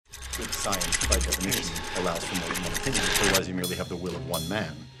that science, by definition, allows for more than one opinion. Otherwise, you merely have the will of one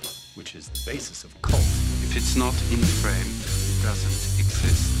man, which is the basis of cult. If it's not in the frame, it doesn't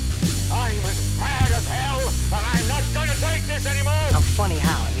exist. I'm as mad as hell, and I'm not gonna take this anymore! I'm funny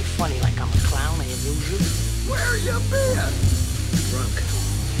how? I mean, funny like I'm a clown and amuse you? Where you been? Drunk.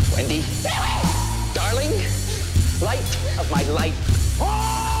 Wendy, darling, light of my life.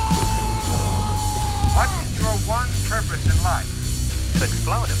 What's your one purpose in life? To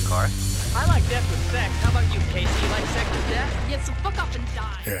explode, of course. I like death with sex. How about you, Casey? You like sex with death? Yeah, so fuck up and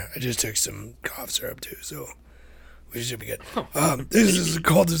die. Yeah, I just took some cough syrup too, so we should be good. This is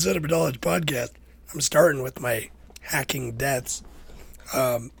called the Cinema Knowledge Podcast. I'm starting with my hacking deaths.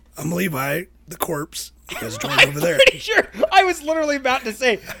 I'm Levi, the corpse. Is joined over there. Pretty sure. I was literally about to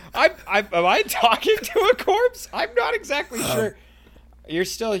say, am I talking to a corpse? I'm not exactly sure. You're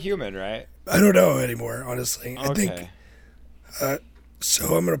still human, right? I don't know anymore, honestly. Okay. I think.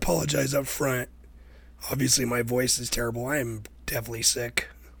 So I'm gonna apologize up front. Obviously, my voice is terrible. I am definitely sick,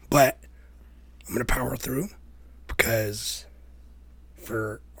 but I'm gonna power through because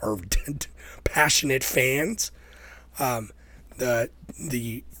for our passionate fans, the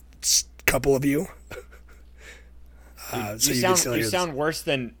couple of you. You sound worse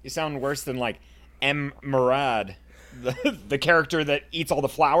than like M. Murad, the character that eats all the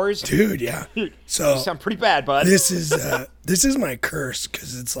flowers. Dude, yeah. So you sound pretty bad, bud. This is my curse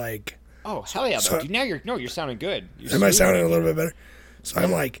because it's like. Oh hell yeah! So, dude, now you're sounding good. Am I sounding a little bit better? So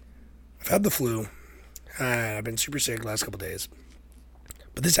I'm like, I've had the flu. I've been super sick the last couple days.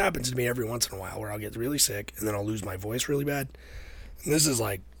 But this happens to me every once in a while where I'll get really sick and then I'll lose my voice really bad. And this is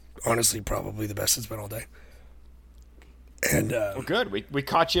like, honestly, probably the best it's been all day. And well, good. We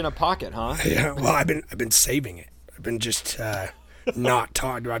caught you in a pocket, huh? Yeah. Well, I've been saving it. I've been just not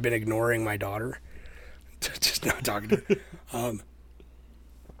talking. I've been ignoring my daughter, just not talking to her.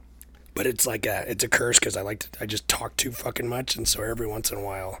 But it's like it's a curse because I just talk too fucking much, and so every once in a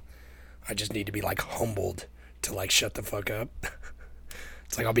while, I just need to be like humbled to like shut the fuck up.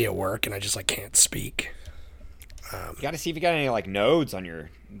 It's like I'll be at work and I just like can't speak. You got to see if you got any like nodes on your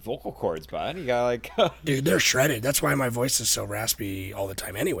vocal cords, bud. You got like dude, they're shredded. That's why my voice is so raspy all the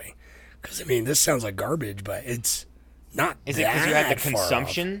time anyway. Because I mean, this sounds like garbage, but it's not. Is it because you had the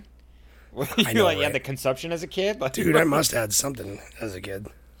consumption? I know, like you right? had the consumption as a kid? Like, dude, I must have had something as a kid.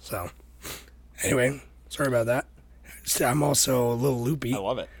 So anyway, sorry about that. I'm also a little loopy. I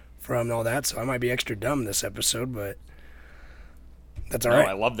love it. From all that, so I might be extra dumb this episode, but that's all right.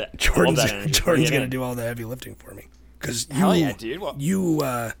 I love that. Jordan's Jordan's gonna do all the heavy lifting for me. Because hell yeah, dude. Well,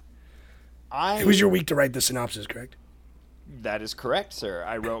 it was your week to write the synopsis, correct? That is correct, sir.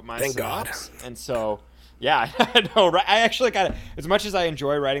 I wrote my Thank synopsis, God. and so yeah, I know. Right? I actually got as much as I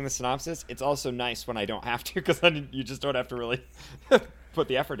enjoy writing the synopsis, it's also nice when I don't have to because then you just don't have to really put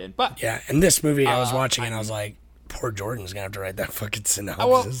the effort in. But yeah, and this movie I was watching and I was like, poor Jordan's gonna have to write that fucking synopsis.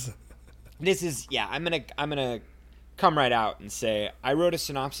 Well, this is I'm gonna come right out and say I wrote a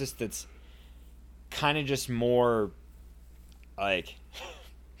synopsis that's kind of just more like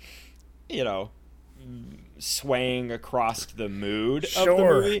swaying across the mood of the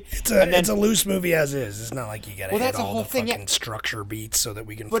movie. It's a loose movie as is. It's not like you gotta hit all the thing, fucking structure beats so that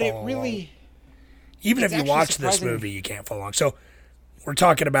we can but follow it really along. Even if you watch this movie, you can't follow along. So we're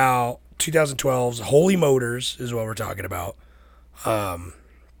talking about 2012's Holy Motors is what we're talking about.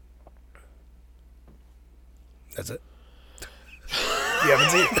 That's it. You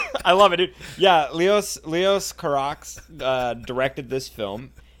haven't seen it? I love it, dude. Yeah, Leos Carax directed this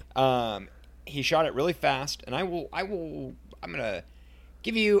film. He shot it really fast, and I'm gonna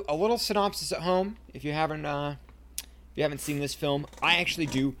give you a little synopsis at home if you haven't seen this film. I actually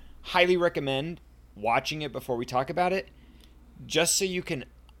do highly recommend watching it before we talk about it, just so you can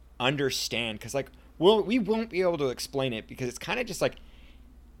understand. Because we won't be able to explain it because it's kind of just like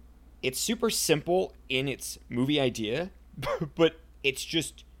it's super simple in its movie idea, but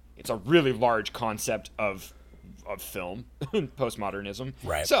it's a really large concept of film, postmodernism.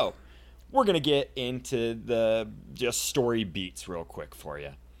 Right. So we're going to get into the just story beats real quick for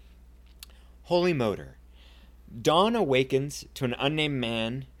you. Holy Motor. Dawn awakens to an unnamed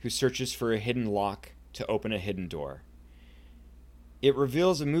man who searches for a hidden lock to open a hidden door. It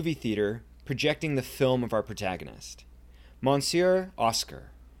reveals a movie theater projecting the film of our protagonist, Monsieur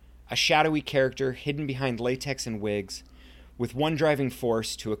Oscar, a shadowy character hidden behind latex and wigs, with one driving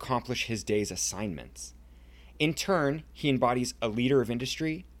force to accomplish his day's assignments. In turn, he embodies a leader of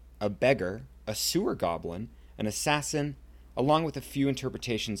industry, a beggar, a sewer goblin, an assassin, along with a few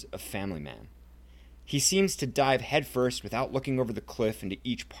interpretations of family man. He seems to dive headfirst without looking over the cliff into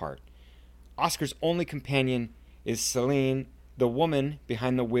each part. Oscar's only companion is Celine, the woman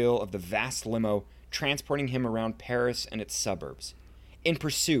behind the wheel of the vast limo transporting him around Paris and its suburbs, in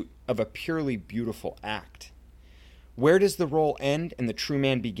pursuit of a purely beautiful act. Where does the role end and the true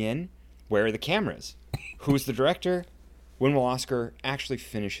man begin? Where are the cameras? Who's the director? When will Oscar actually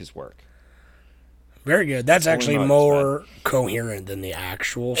finish his work? Very good. That's Holy actually smokes, more coherent than the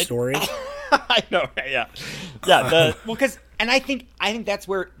actual story. I know, yeah. Yeah, I think that's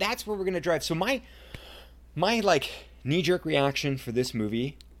where we're gonna drive. So my like knee-jerk reaction for this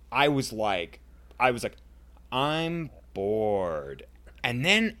movie, I was like, I'm bored. And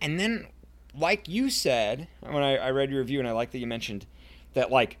then like you said, when I read your review, and I like that you mentioned that,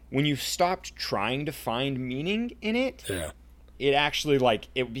 like, when you stopped trying to find meaning in it, Yeah. it actually, like,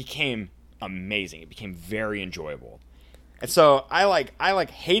 it became amazing. It became very enjoyable. And so I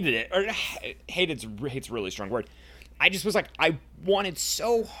hated it. Or hate's a really strong word. I just was like, I wanted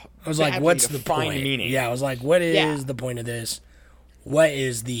so I was like, badly what's to the find point? meaning. Yeah, I was like, what is the point of this? What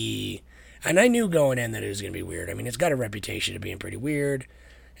is the... And I knew going in that it was going to be weird. I mean, it's got a reputation of being pretty weird.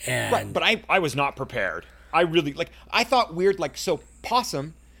 And Right, but I was not prepared. I really, like, I thought weird, like, so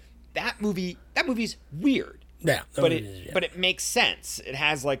Possum, that movie's weird. Yeah. But it makes sense. It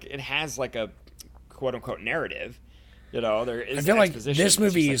has like a quote unquote narrative. You know, there is I feel like exposition. this It's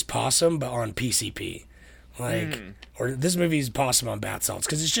movie just is Possum, but on PCP. Like, or this movie is Possum on bath salts.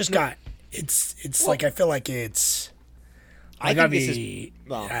 Because it's just got, it's like, I feel like it's... I gotta think this be, is,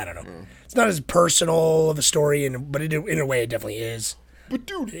 well, I don't know. It's not as personal of a story, but in a way, it definitely is. But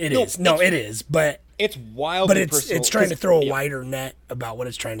dude, It is. No, it is. But it's wildly personal. it's trying to throw a yeah. wider net about what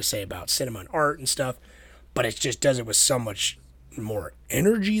it's trying to say about cinema and art and stuff. But it just does it with so much more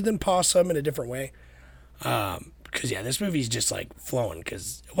energy than Possum in a different way. Because yeah, this movie's just like flowing.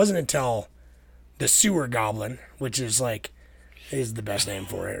 Because it wasn't until the Sewer Goblin, which is like is the best name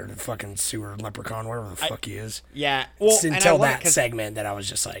for it, or the fucking sewer leprechaun, whatever the fuck he is. Yeah. Well, It's and until I love that it 'cause- segment that I was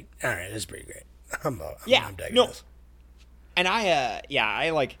just like, all right, this is pretty great. I'm digging this. And I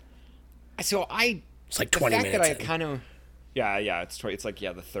like, so I. It's like The 20 fact minutes that I in. kind of, it's like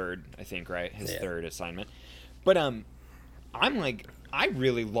the third, I think, right, his Yeah. third assignment. But I'm like, I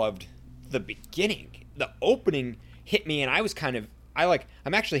really loved the beginning. The opening hit me, and I was kind of,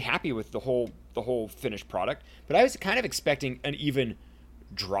 I'm actually happy with the whole finished product. But I was kind of expecting an even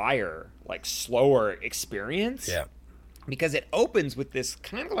drier, like slower experience. Yeah. Because it opens with this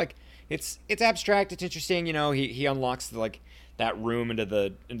kind of like it's abstract, it's interesting, you know, he unlocks that room into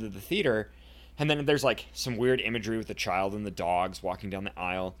the theater, and then there's like some weird imagery with the child and the dogs walking down the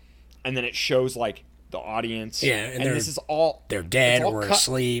aisle, and then it shows like the audience. Yeah, and this is all They're dead it's all or cut-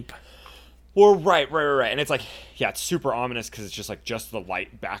 asleep. Well, right, and it's like, yeah, it's super ominous because it's just the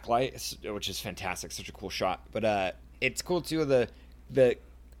light backlight, which is fantastic, such a cool shot. But it's cool too, the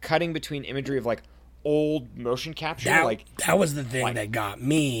cutting between imagery of like old motion capture, That was the thing like- that got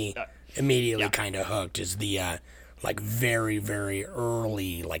me immediately yeah. kind of hooked. Is the like very very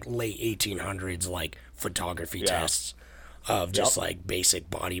early, like late 1800s, like photography tests of just like basic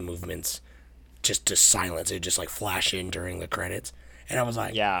body movements, just to silence it, just like flash in during the credits. And I was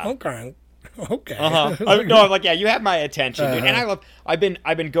like, Yeah. okay. No, I'm like, yeah, you have my attention, dude. And I've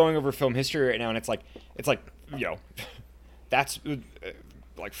been going over film history right now, and it's like, you know, that's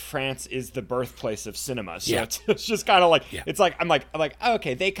like France is the birthplace of cinema. So Yeah. it's just kind of like, Yeah. it's like I'm like, oh,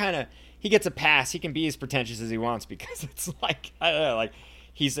 okay, he gets a pass. He can be as pretentious as he wants because it's like, I don't know, like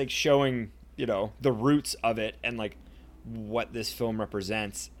he's like showing, you know, the roots of it and like what this film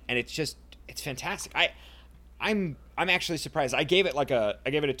represents, and it's fantastic. I'm actually surprised. I gave it a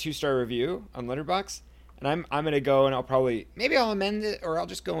 2-star review on Letterboxd, and I'm gonna go and I'll amend it, or I'll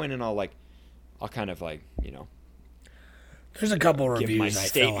just go in and I'll kind of like, you know. There's a couple Give my reviews I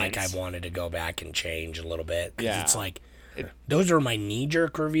feel like I statements. wanted to go back and change a little bit. 'Cause Yeah. it's like, those are my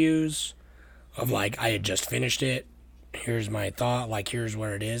knee-jerk reviews of like, I had just finished it. Here's my thought. Like, here's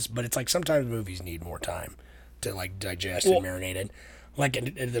where it is. But it's like sometimes movies need more time to like digest and marinate it. Like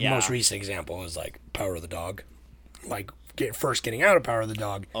the most recent example is like Power of the Dog. Like first getting out of Power of the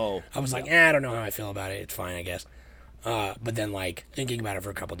Dog. Oh, I was like, I don't know how I feel about it. It's fine, I guess. But then like thinking about it for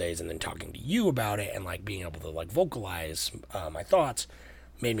a couple days and then talking to you about it and like being able to like vocalize my thoughts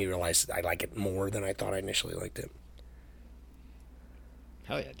made me realize I like it more than I thought I initially liked it.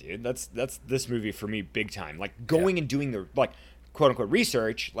 Hell yeah, dude. That's this movie for me big time. Like going and doing the like quote unquote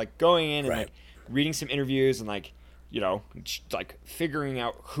research, like going in and like reading some interviews and like, you know, like figuring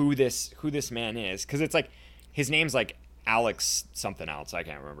out who this man is, because it's like his name's like Alex something else. I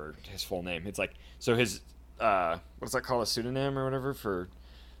can't remember his full name. It's like, so his what's that called, a pseudonym or whatever for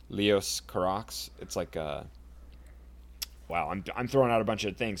Leos Carax? It's like wow, I'm throwing out a bunch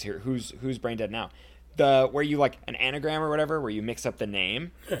of things here. Who's brain dead now? where you like an anagram or whatever, where you mix up the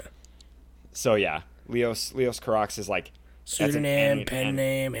name. Yeah. So yeah, Leos Carax is like pseudonym, pen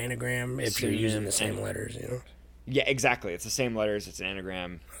name, anagram. If you're using the same letters, you know. Yeah, exactly. It's the same letters. It's an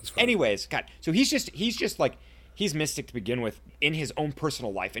anagram. Anyways, God. So he's just like he's mystic to begin with in his own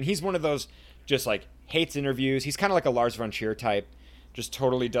personal life, and he's one of those just like hates interviews. He's kind of like a Lars von Trier type. Just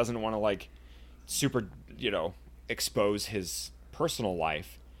totally doesn't want to like super, expose his personal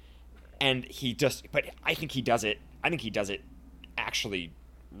life. And but I think he does it. I think he does it actually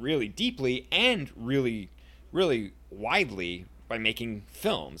really deeply and really, really widely by making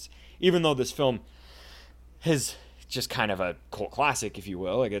films. Even though this film is just kind of a cult classic, if you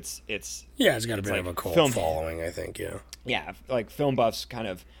will. Like it's got a bit of a cult following, I think. Yeah, like film buffs kind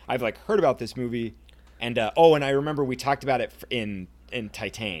of. I've like heard about this movie, and and I remember we talked about it in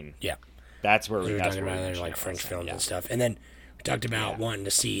Titan. Yeah, that's where we were talking about it, like French films and stuff, and then we talked about wanting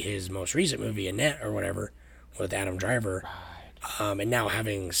to see his most recent movie, Annette or whatever, with Adam Driver, and now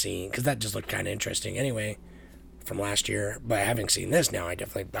having seen, because that just looked kind of interesting anyway from last year, but having seen this now, I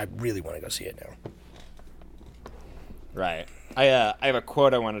really want to go see it now. Right. I have a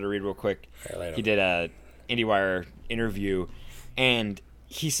quote I wanted to read real quick. He did a IndieWire interview, and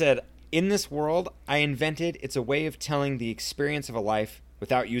he said, "In this world I invented, it's a way of telling the experience of a life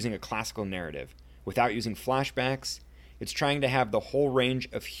without using a classical narrative, without using flashbacks. It's trying to have the whole range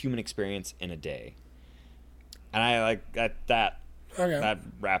of human experience in a day." And I like that. Okay. That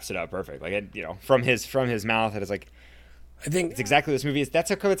wraps it up perfect. Like from his mouth, it's like, I think it's exactly what this movie is. That's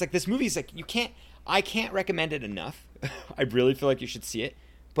how come it's like this movie is like I can't recommend it enough. I really feel like you should see it,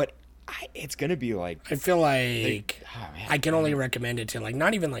 but it's gonna be like, I feel like I can only recommend it to like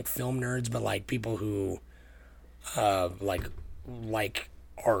not even like film nerds, but like people who like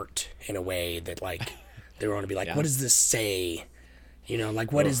art in a way that like they want to be like, what does this say?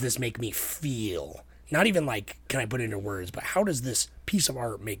 Like what does this make me feel? Not even like, can I put it into words, but how does this piece of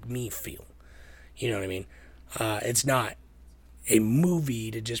art make me feel? You know what I mean? It's not a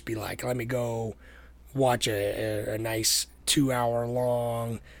movie to just be like, let me go watch a nice 2-hour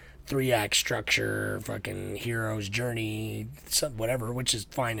long 3-act structure, fucking hero's journey, whatever, which is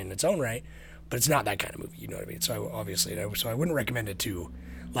fine in its own right, but it's not that kind of movie, you know what I mean? So obviously, I wouldn't recommend it to,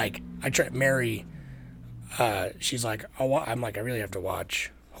 like, Mary, she's like, I'm like, I really have to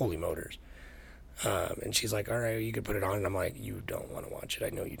watch Holy Motors. And she's like, all right, you could put it on. And I'm like, you don't want to watch it. I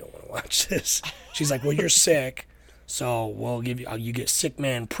know you don't want to watch this. She's like, well, you're sick, so we'll give you get sick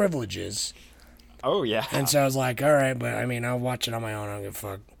man privileges. Oh, yeah. And so I was like, all right, but I mean, I'll watch it on my own. I don't give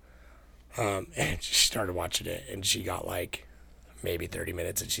a fuck. And she started watching it, and she got like maybe 30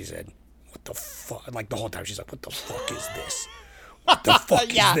 minutes, and she said, what the fuck? Like the whole time, she's like, what the fuck is this? What the fuck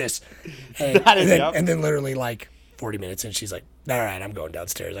is this? And then literally like 40 minutes, and she's like, all right, I'm going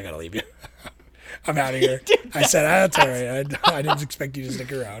downstairs. I got to leave you. I'm out of here. I said, that's all right. I didn't expect you to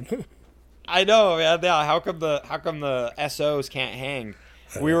stick around. I know, man. Yeah, how come the SOs can't hang?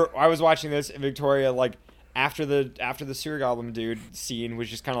 I was watching this in Victoria, like after the sewer goblin dude scene was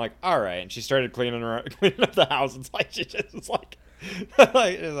just kind of like, all right, and she started cleaning up the house. It's like she just was like,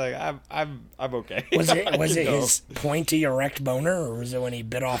 I'm okay. Was it his pointy erect boner, or was it when he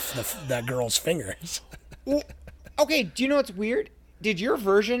bit off that girl's fingers? Well, okay. Do you know what's weird? Did your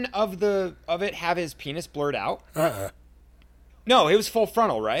version of it have his penis blurred out? No, it was full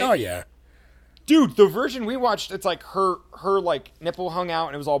frontal, right? Oh yeah. Dude, the version we watched, it's like her like nipple hung out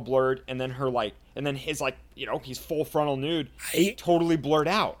and it was all blurred, and then his like, he's full frontal nude, totally blurred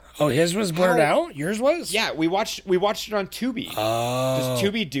out. Oh, his was blurred out? Yours was? Yeah, we watched it on Tubi. Oh. Does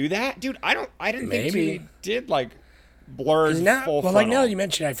Tubi do that? Dude, I didn't think Tubi did like blurred full frontal. Well, like now that you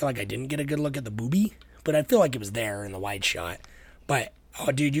mention it, I feel like I didn't get a good look at the boobie, but I feel like it was there in the wide shot. But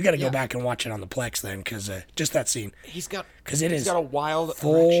oh, dude, you got to go back and watch it on the Plex then, because just that scene. He's got a wild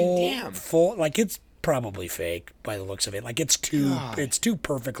full, erection. Damn. Full, like it's probably fake by the looks of it. Like it's too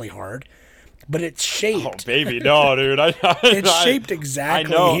perfectly hard, but it's shaped. Oh baby, no, dude, it's shaped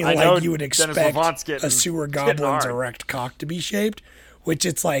exactly like you would expect a sewer goblin's erect cock to be shaped, which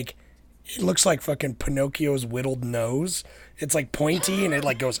it's like it looks like fucking Pinocchio's whittled nose. It's like pointy and it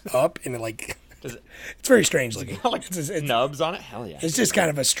like goes up and it like. It's very strange looking. Like it's nubs on it? Hell yeah. It's just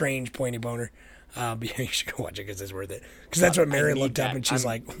kind of a strange pointy boner. But yeah, you should go watch it because it's worth it. Because that's what Mary looked up and she's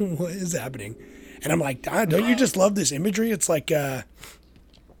like, what is happening? And I'm like, don't you just love this imagery? It's like, I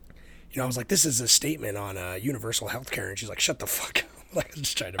was like, this is a statement on universal healthcare. And she's like, shut the fuck up. Like, I'm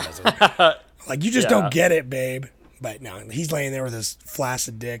just trying to mess with her. Like, you just don't get it, babe. But no, he's laying there with his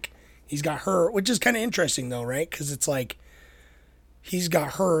flaccid dick. He's got her, which is kind of interesting though, right? Because it's like, he's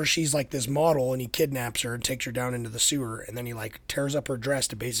got her, she's like this model, and he kidnaps her and takes her down into the sewer, and then he like tears up her dress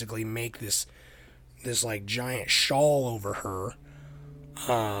to basically make this this like giant shawl over her.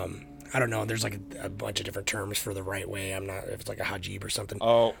 I don't know. There's like a bunch of different terms for the right way. I'm not if it's like a hijab or something.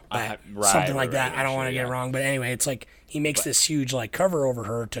 Oh, but right, something like that. right, I don't want to get it wrong, but anyway, it's like he makes this huge like cover over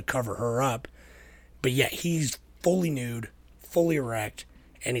her to cover her up, but yet he's fully nude, fully erect,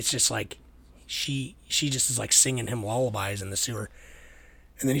 and it's just like she just is like singing him lullabies in the sewer,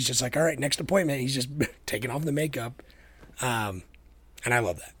 and then he's just like, all right, next appointment. He's just taking off the makeup, and I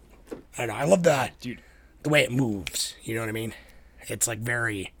love that. I don't know. I love the way it moves. You know what I mean? It's like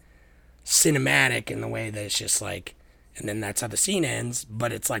very cinematic in the way that it's just like, and then that's how the scene ends,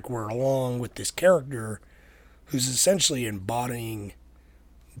 but it's like we're along with this character who's essentially embodying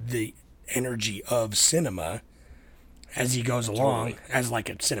the energy of cinema as he goes along, as like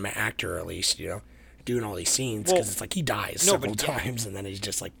a cinema actor at least, you know, doing all these scenes, because it's like he dies several times and then he's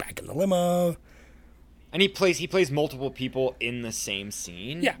just like back in the limo. And he plays multiple people in the same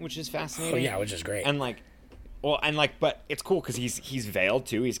scene, which is fascinating. Oh yeah, which is great. And like, well, and like, but it's cool because he's veiled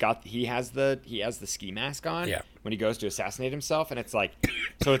too. He has the ski mask on when he goes to assassinate himself, and it's like,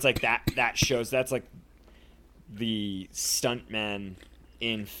 so it's like that shows that's like the stuntman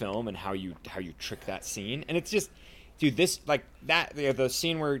in film and how you trick that scene, and it's just, dude, this like that the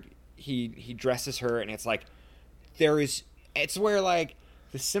scene where he dresses her, and it's like it's where like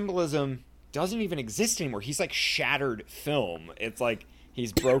the symbolism doesn't even exist anymore. He's like shattered film. It's like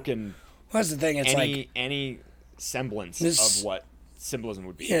he's broken. Well, that's the thing. It's any semblance of what symbolism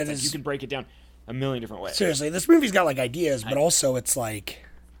would be. Yeah, like you can break it down a million different ways. Seriously, this movie's got like ideas, but also it's like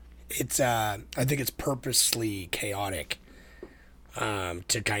I think it's purposely chaotic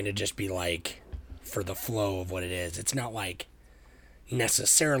to kind of just be like for the flow of what it is. It's not like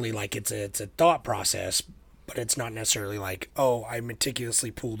necessarily like it's a thought process, but it's not necessarily like, oh, I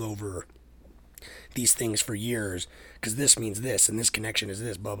meticulously pulled over these things for years because this means this and this connection is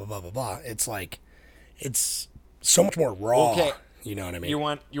this, blah blah blah blah blah. It's like it's so much more raw. Okay. You know what I mean? You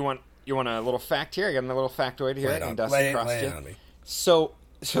want a little fact here? I got a little factoid here and dust across lay you. it on me. So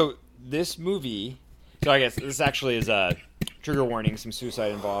this movie. So I guess this actually is a trigger warning. Some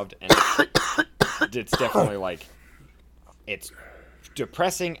suicide involved, and it's definitely like it's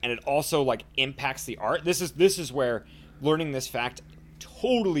depressing, and it also like impacts the art. This is where learning this fact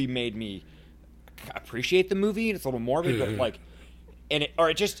totally made me appreciate the movie. It's a little morbid, but like, and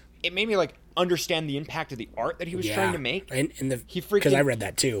it made me like understand the impact of the art that he was trying to make. And because I read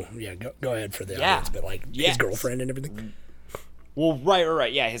that too. Yeah, go ahead for the audience, but like his girlfriend and everything. Well,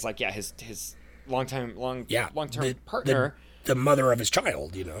 right. Yeah, his long-term partner, the mother of his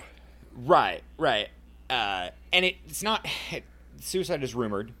child. You know. Right. And it's not. Suicide is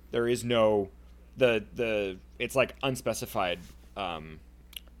rumored. There is no it's like unspecified.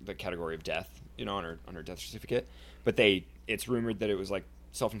 The category of death, you know, on her death certificate, but it's rumored that it was like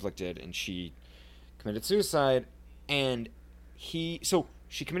self-inflicted and she committed suicide, and she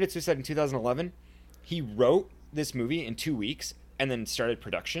committed suicide in 2011. He wrote this movie in 2 weeks and then started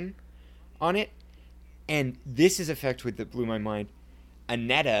production on it, and this is a fact that blew my mind.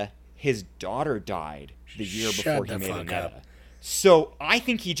 Annetta, his daughter, died the year before he made Annetta. So I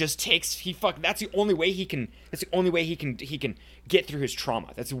think he just that's the only way he can get through his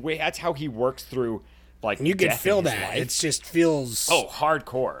trauma. That's how he works through like and you can death feel in his that. life. It just feels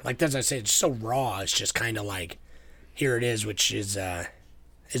hardcore. Like as I say, it's so raw. It's just kind of like here it is, which is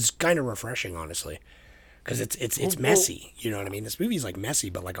kind of refreshing, honestly, because it's messy. You know what I mean? This movie's like messy,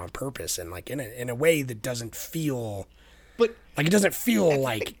 but like on purpose and like in a way that doesn't feel, but like it doesn't feel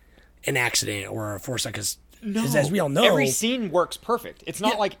like an accident or a foresight. Because no, as we all know, every scene works perfect. It's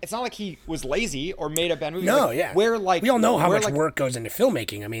not like he was lazy or made a bad movie. No, like, we all know how much work goes into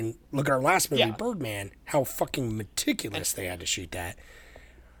filmmaking. I mean, look at our last movie, Birdman. How fucking meticulous they had to shoot that.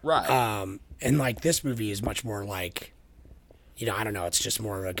 Right. And like this movie is much more like, you know, I don't know. It's just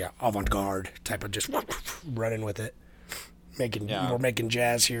more like an avant-garde type of just running with it, we're making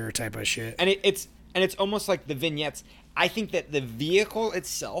jazz here type of shit. And it's almost like the vignettes. I think that the vehicle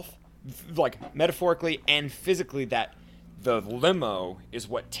itself, like metaphorically and physically, that the limo is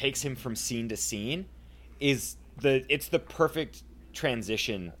what takes him from scene to scene. It's the perfect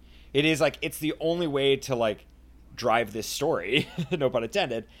transition. It is like it's the only way to like drive this story, no pun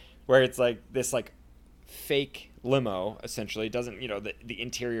intended, where it's like this like fake limo essentially doesn't, you know, the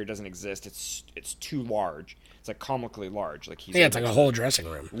interior doesn't exist. It's too large. It's like comically large. Like it's like a whole dressing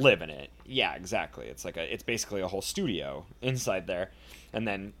room. Live in it. Yeah, exactly. It's basically a whole studio inside there. And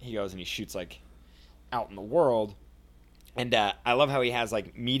then he goes and he shoots like out in the world. And I love how he has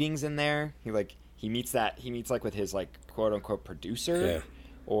like meetings in there. He meets like with his like quote unquote producer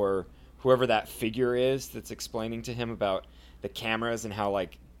or whoever that figure is that's explaining to him about the cameras and how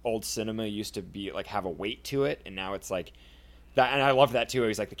like old cinema used to be like have a weight to it, and now it's like that. And I love that too.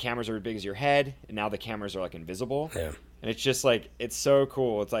 He's like the cameras are as big as your head, and now the cameras are like invisible. Yeah. And it's just like it's so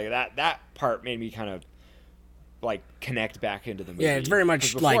cool. It's like that part made me kind of like connect back into the movie. Yeah, it's very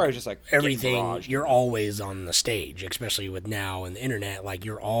much before, like, I was just, like everything. barraged. You're always on the stage, especially with now and the internet. Like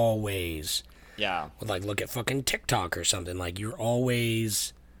you're always with like look at fucking TikTok or something. Like you're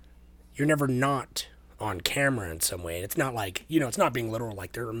never not on camera in some way. And it's not like it's not being literal.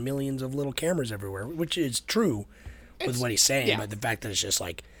 Like there are millions of little cameras everywhere, which is true with what he's saying. But the fact that it's just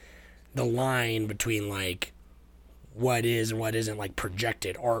like the line between like what is and what isn't like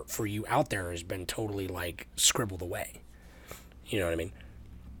projected art for you out there has been totally like scribbled away. You know what I mean?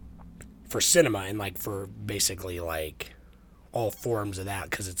 For cinema and like for basically like all forms of that,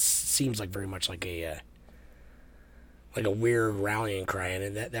 because it seems like very much like a weird rallying cry,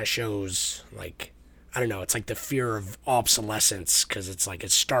 and that shows like I don't know. It's like the fear of obsolescence, because it's like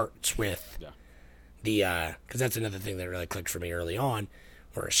it starts with the because that's another thing that really clicked for me early on,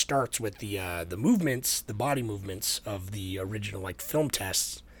 where it starts with the movements, the body movements of the original like film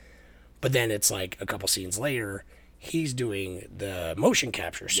tests, but then it's like a couple scenes later, he's doing the motion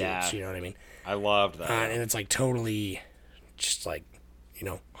capture suits. You know what I mean? I loved that. And it's like totally, just like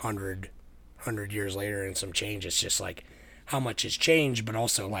 100 years later and some change. It's just like how much has changed, but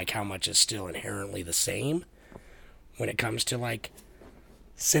also like how much is still inherently the same when it comes to like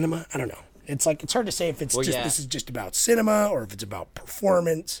cinema. I don't know. It's like it's hard to say if it's this is just about cinema, or if it's about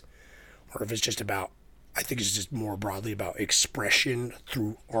performance, or if it's just about, I think it's just more broadly about expression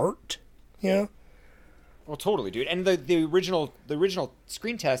through art. Yeah. Well, totally, dude. And the original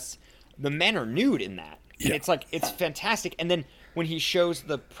screen tests, the men are nude in that. And it's like it's fantastic. And then when he shows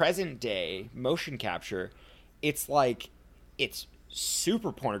the present day motion capture, it's like it's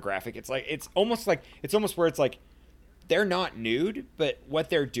super pornographic. It's almost where it's like they're not nude, but what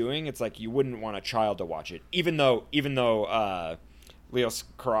they're doing, it's like you wouldn't want a child to watch it. Even though Leos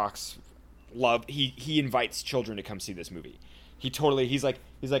Carax he invites children to come see this movie. He's like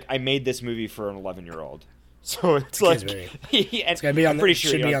I made this movie for an 11-year-old. So it's like it's gonna be on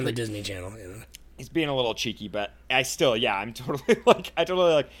the Disney Channel. He's being a little cheeky, but I still I'm totally I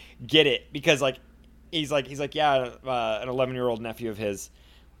totally get it, because like he's like an 11-year-old nephew of his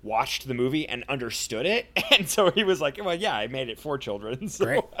watched the movie and understood it, and so he was like, well, I made it for children. So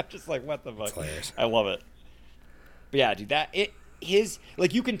Great. I'm just like, what the fuck? I love it. But yeah, dude,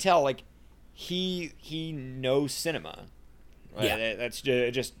 you can tell like he knows cinema. Right? Yeah, that's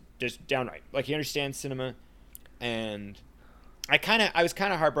just downright like he understands cinema, and I was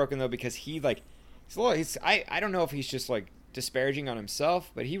kind of heartbroken though, because I don't know if he's just like disparaging on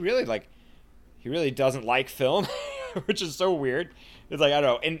himself, but he really doesn't like film, which is so weird. It's like, I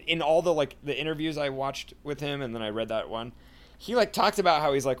don't know. In all the the interviews I watched with him, and then I read that one, he talks about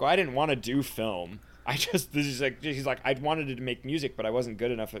how he's like, well, I didn't want to do film. He's like, I wanted to make music, but I wasn't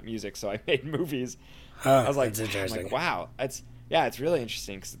good enough at music, so I made movies. I was like, that's interesting. I'm like, wow, it's really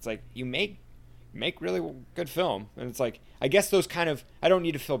interesting, because it's like you make really good film, and it's like I guess those kind of, I don't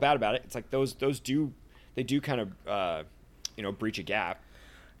need to feel bad about it. It's like those do kind of breach a gap.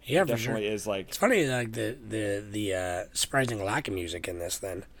 Yeah, it definitely is like. It's funny, like the surprising lack of music in this.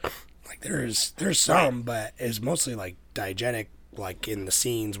 Then, like there's some, but it's mostly like diegetic, like in the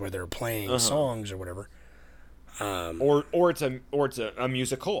scenes where they're playing songs or whatever. Or it's a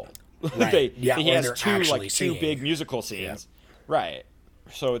musical. Right. He has two big musical scenes. Yeah. Right.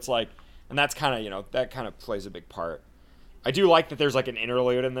 So it's like, and that's kind of that kind of plays a big part. I do like that there's like an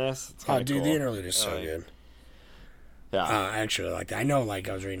interlude in this. It's dude, cool. The interlude is so good. Yeah, I actually like that. I know, like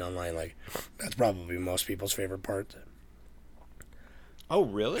I was reading online, like that's probably most people's favorite part. Oh,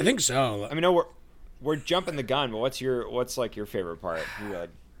 really? I think so. I mean, no, we're jumping the gun, but what's your favorite part?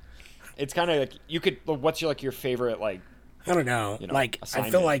 It's kind of like you could. What's your favorite like? I don't know. Like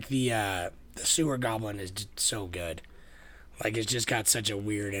assignment? I feel like the sewer goblin is just so good. Like it's just got such a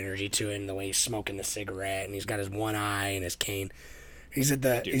weird energy to it, and the way he's smoking the cigarette, and he's got his one eye and his cane. He's at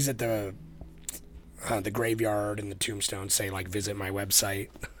the graveyard, and the tombstones say like visit my website.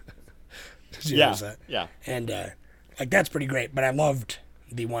 Yeah. And like that's pretty great. But I loved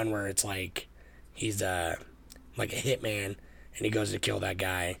the one where it's like he's like a hitman, and he goes to kill that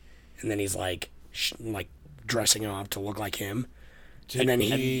guy, and then he's like dressing him up to look like him, and then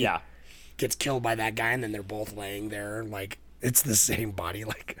he gets killed by that guy, and then they're both laying there like it's the same body.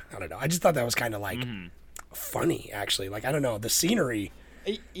 Like I don't know. I just thought that was kind of like funny, actually. Like I don't know, the scenery.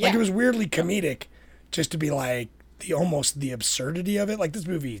 Like it was weirdly comedic. Just to be like the absurdity of it. Like this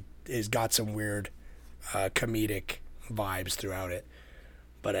movie has got some weird comedic vibes throughout it.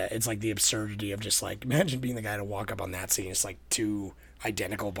 But it's like the absurdity of just like, imagine being the guy to walk up on that scene. It's like two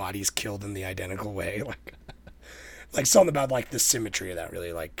identical bodies killed in the identical way. Like something about like the symmetry of that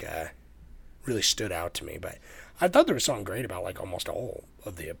really really stood out to me. But I thought there was something great about like almost all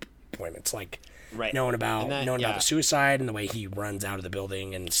of the appointments, like knowing about the suicide and the way he runs out of the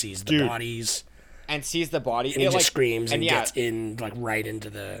building and sees the bodies. And sees the body. And he just screams and gets in like right into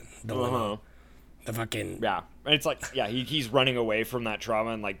the limo. The fucking and it's like he's running away from that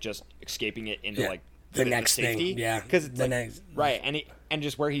trauma and like just escaping it into like the next safety. thing, because it's and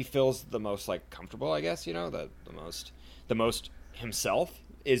just where he feels the most like comfortable, I guess, the most himself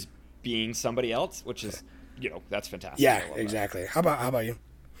is being somebody else, which is that's fantastic. Yeah, exactly. How about you?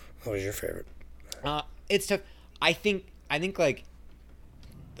 What was your favorite? It's tough. I think like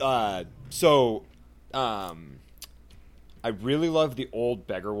I really love the old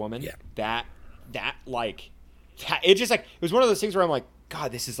beggar woman. Yeah. It just like it was one of those things where I'm like,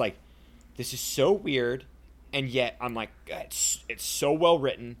 God, this is so weird, and yet I'm like, it's so well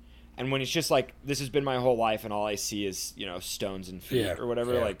written. And when it's just like, this has been my whole life, and all I see is stones and feet or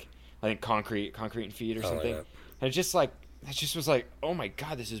whatever, like I think concrete and feet or something. Like and it just was like, oh my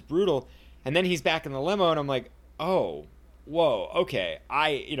God, this is brutal. And then he's back in the limo, and I'm like, oh, whoa, okay,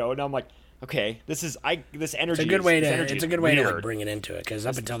 and I'm like, okay, this energy. It's a good way to like bring it into it, because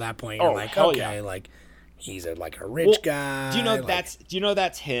up until that point you're like, okay, like he's a rich guy. Do you know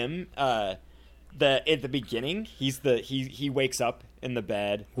that's him? At the beginning, he wakes up in the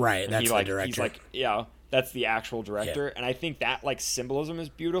bed. Right, that's the director. He's like, that's the actual director, and I think that like symbolism is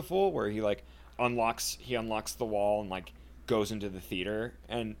beautiful, where he like unlocks the wall and like goes into the theater,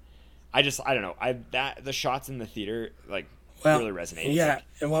 and I don't know, the shots in the theater like really resonate. Yeah,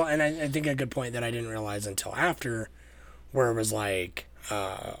 well, and I think a good point that I didn't realize until after, where it was like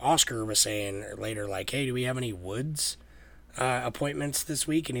Oscar was saying later, like, hey, do we have any Woods appointments this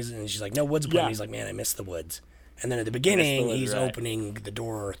week? And she's like, no Woods appointment. He's like, man, I missed the Woods. And then at the beginning, he's opening the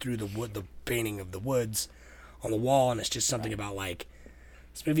door through the painting of the Woods on the wall, and it's just something about like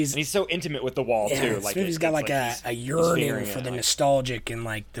this movie's. And he's so intimate with the wall too. This movie's got like a yearning for the nostalgic and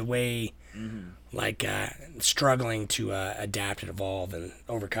like the way, like struggling to adapt and evolve and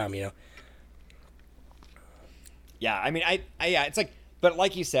overcome. Yeah, I mean, it's like, but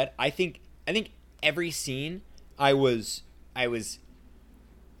like you said, I think every scene I was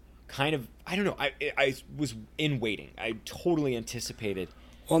kind of, I don't know, I was in waiting. I totally anticipated.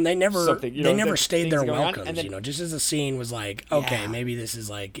 Well, and they never stayed their welcomes, and then, just as the scene was like, okay, maybe this is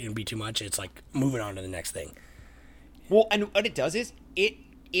like it'll be too much. It's like moving on to the next thing. Well, and what it does is it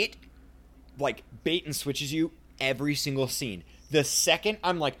like bait and switches you every single scene. The second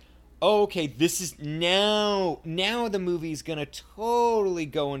I'm like, oh, okay, this is now the movie's gonna totally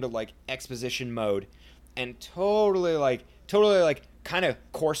go into like exposition mode and totally kind of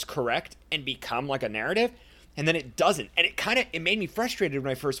course correct and become like a narrative, and then it doesn't, and it made me frustrated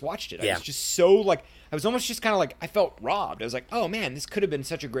when I first watched it. I was just so like, I was almost just kind of like, I felt robbed. I was like, oh man, this could have been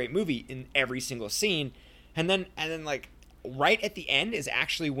such a great movie in every single scene, and then like right at the end is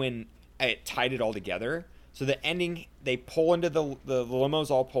actually when I tied it all together. So the ending, they pull into the limos,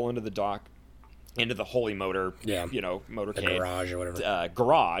 all pull into the dock, into the Holy Motor, motorcade, the garage or whatever,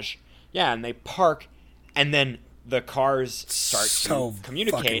 garage, and they park, and then the cars start to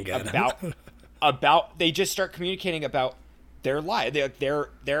communicate about they just start communicating about their life.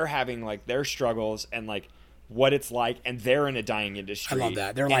 They're having like their struggles and like what it's like, and they're in a dying industry. I love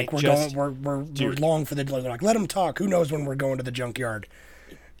that. They're like, we're long for the. They're like, let them talk. Who knows when we're going to the junkyard?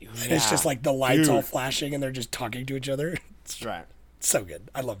 And it's just like the lights all flashing, and they're just talking to each other. It's so good.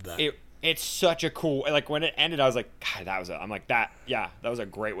 I love that. It's such a cool, like when it ended, I was like, God, that was a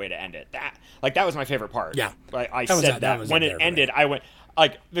great way to end it. That was my favorite part. Yeah. I said that when it ended, I went,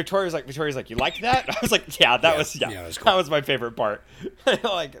 like, Victoria's like, you liked that? I was like, that was cool. That was my favorite part.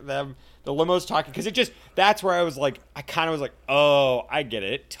 Like the limos talking, because that's where I was like, I kind of was like, oh, I get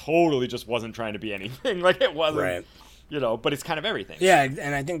it. It totally just wasn't trying to be anything. Like it wasn't. Right. But it's kind of everything. Yeah,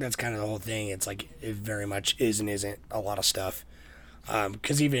 and I think that's kind of the whole thing. It's like it very much is and isn't a lot of stuff.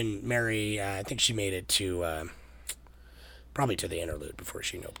 Because even Mary, I think she made it to probably to the interlude before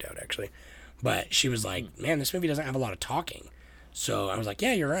she noped out, actually. But she was like, man, this movie doesn't have a lot of talking. So I was like,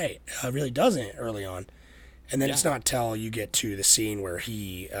 yeah, you're right. It really doesn't early on. And then it's not till you get to the scene where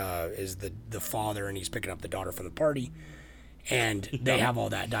he is the father and he's picking up the daughter from the party. And they have all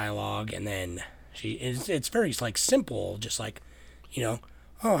that dialogue, and then... It's very like simple, just like, oh,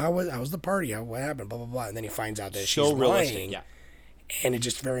 how was the party? What happened? Blah blah blah. And then he finds out that she's lying, and it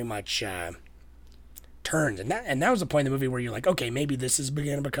just very much turns. And that was the point of the movie where you're like, okay, maybe this is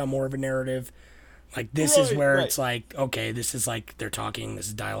beginning to become more of a narrative. Like this is where it's like, okay, this is like they're talking. This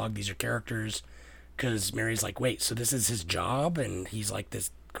is dialogue. These are characters because Mary's like, wait, so this is his job, and he's like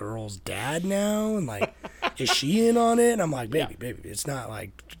this girl's dad now, and like, is she in on it? And I'm like, baby, it's not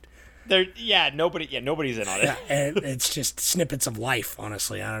like. Nobody's in on it. Yeah, and it's just snippets of life,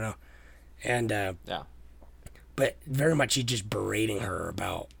 honestly. I don't know. And but very much he's just berating her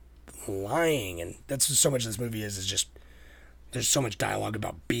about lying, and that's so much of this movie is just there's so much dialogue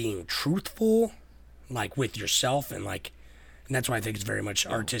about being truthful, like with yourself, and that's why I think it's very much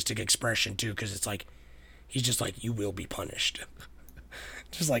artistic expression too, because it's like he's just like, you will be punished.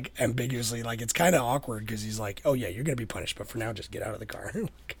 Just like ambiguously, like it's kind of awkward because he's like, oh yeah, you're gonna be punished, but for now just get out of the car.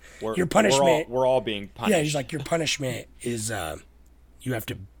 Your punishment, we're all being punished. Yeah, he's like, your punishment is you have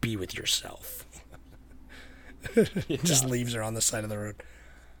to be with yourself. Just leaves her on the side of the road,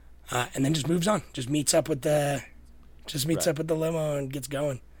 and then just moves on. Just meets up with the limo and gets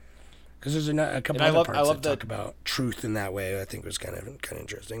going. Because there's a couple other parts that talk about truth in that way. I think was kind of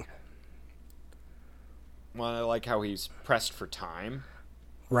interesting. Well, I like how he's pressed for time.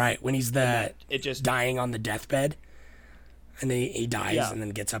 Right, when he's dying on the deathbed, and then he dies, and then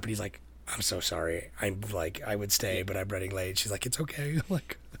gets up and he's like, "I'm so sorry. I would stay, but I'm running late." She's like, "It's okay."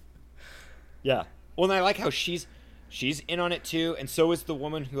 Like, yeah. Well, and I like how she's in on it too, and so is the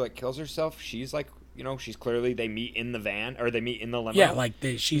woman who like kills herself. She's like, she's clearly, they meet in the van, or they meet in the limo. Yeah, like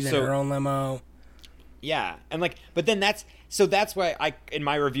she's in her own limo. Yeah, and but then that's why in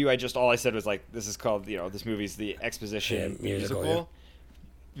my review all I said was like, this is called, this movie's the exposition musical. Yeah.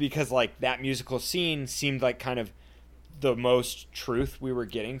 Because like that musical scene seemed like kind of the most truth we were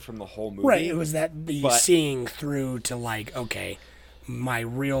getting from the whole movie. Right, it was seeing through to like, okay,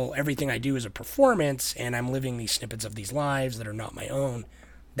 everything I do is a performance, and I'm living these snippets of these lives that are not my own.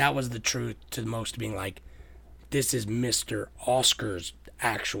 That was the truth to most being like, this is Mr. Oscar's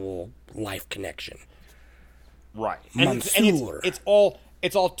actual life connection. Right. And it's all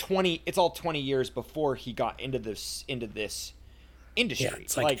 20 years before he got into this industry. Yeah,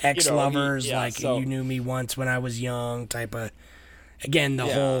 it's like ex-lovers, you knew me once when I was young type of, again, the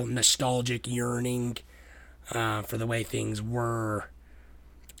whole nostalgic yearning for the way things were.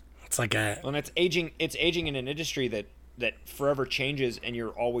 It's like and it's aging in an industry that forever changes, and you're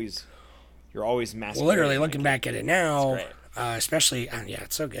always masquerading. Well, literally looking back at it now, especially,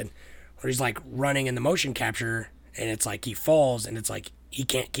 it's so good. Where he's like running in the motion capture, and it's like he falls, and it's like he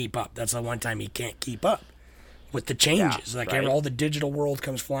can't keep up. That's the one time he can't keep up with the changes. All the digital world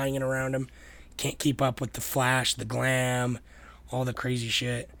comes flying in around him. Can't keep up with the flash, the glam, all the crazy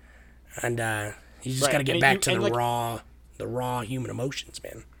shit, and he's just got to get back to the raw human emotions,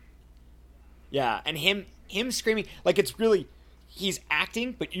 man. Yeah, and him screaming, like, it's really, he's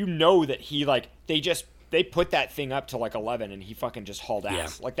acting, but that he, like, they put that thing up to like 11 and he fucking just hauled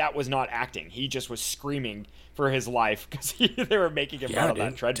ass. Yeah. Like, that was not acting. He just was screaming for his life because they were making him out of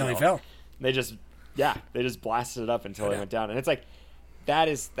that treadmill. Until he fell. They just blasted it up until he went down. And it's like,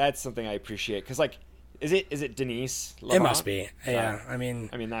 that's something I appreciate. Because, like, is it Denise Lavant? It must be. Yeah, I mean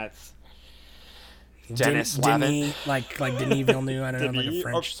that's Dennis Lavant. like Denis Villeneuve. I don't know, like a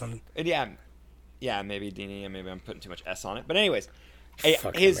French or something. Yeah, maybe Denis. Maybe I'm putting too much S on it. But anyways,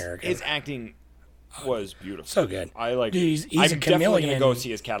 his acting was beautiful. So good. I like. Dude, he's I'm a chameleon. Definitely gonna go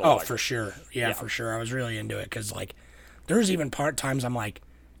see his catalog. Oh, for sure. Yeah, for sure. I was really into it because like, there's even times I'm like,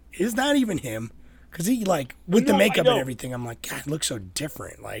 is that even him? Because he like with the makeup and everything, I'm like, God, it looks so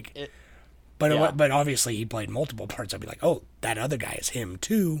different. Like, but obviously he played multiple parts. I'd be like, oh, that other guy is him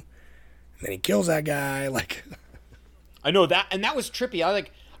too. And then he kills that guy. Like, I know that, and that was trippy.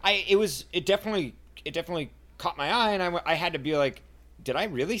 It definitely caught my eye, and I had to be like, did I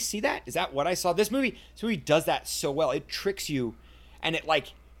really see that? Is that what I saw? This movie does that so well. It tricks you, and it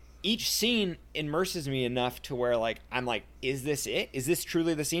like each scene immerses me enough to where like I'm like, is this it? Is this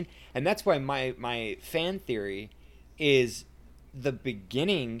truly the scene? And that's why my fan theory is the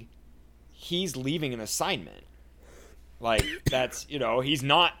beginning. He's leaving an assignment. Like, that's, he's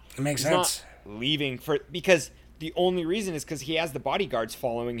not. It makes sense. Not leaving because the only reason is because he has the bodyguards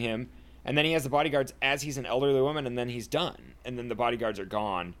following him. And then he has the bodyguards as he's an elderly woman, and then he's done. And then the bodyguards are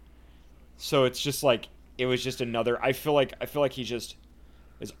gone. So it's just like, it was just another, I feel like he just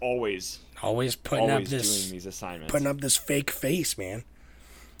is always putting up doing these assignments. Putting up this fake face, man.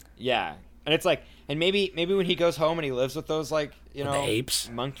 Yeah. And it's like, and maybe when he goes home and he lives with those, like, the apes,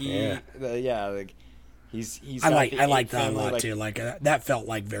 monkey, like he's I like that a lot, like, too. Like, that felt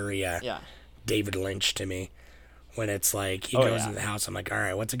like very David Lynch to me. When it's like he goes in the house, I'm like, all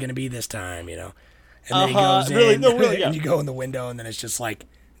right, what's it gonna be this time, And then he goes in, and you go in the window, and then it's just like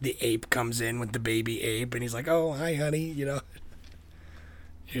the ape comes in with the baby ape, and he's like, oh, hi, honey, You're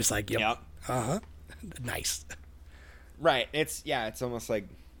just like, yep. Nice. Right. It's almost like,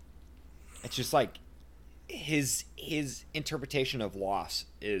 it's just like his interpretation of loss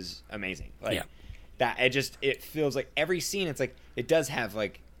is amazing. Like Yeah. that, it feels like every scene. It's like it does have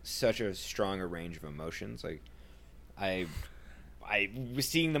like such a stronger range of emotions. Like I was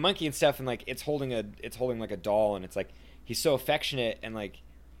seeing the monkey and stuff, and like it's holding like a doll, and it's like he's so affectionate and like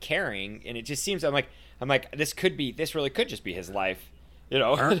caring, and it just seems I'm like this really could just be his life, you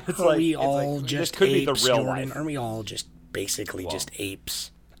know. Aren't It's we all like, just this could apes, be the real Jordan? life. Aren't we all just basically just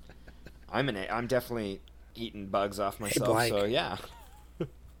apes? I'm definitely eating bugs off myself. Ape-like. So yeah,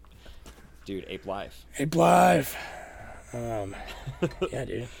 dude, ape life. Ape life. Yeah,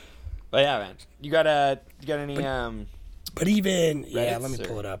 dude. But yeah, man, you got any But even Reddits, let me or-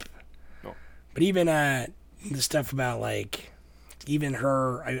 pull it up. No. But even the stuff about like even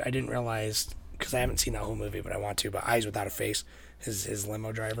her, I didn't realize because I haven't seen that whole movie, but I want to. But Eyes Without a Face, his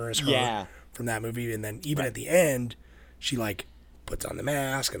limo driver is her Yeah. from that movie, and then even at the end, she like puts on the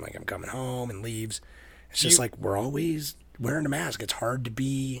mask and like I'm coming home and leaves. It's just like we're always wearing a mask. It's hard to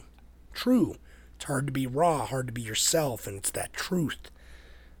be true. It's hard to be raw. Hard to be yourself, and it's that truth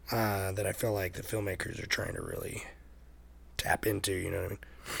that I feel like the filmmakers are trying to really tap into. You know what I mean?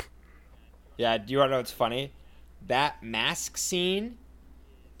 Yeah, do you want to know what's funny? That mask scene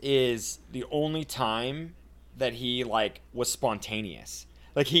is the only time that he like was spontaneous.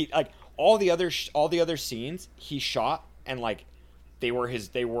 Like he like all the other scenes he shot, and like they were his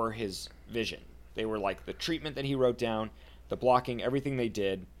vision. They were like the treatment that he wrote down, the blocking, everything they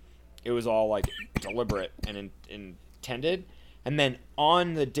did. It was all like deliberate and intended. And then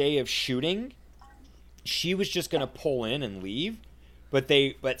on the day of shooting, she was just gonna pull in and leave, but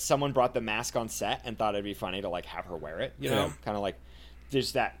someone brought the mask on set and thought it'd be funny to like have her wear it, you know, kind of like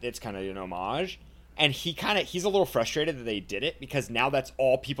there's that. It's kind of an homage, and he's a little frustrated that they did it because now that's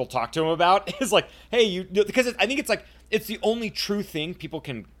all people talk to him about is like, hey, because I think it's like it's the only true thing people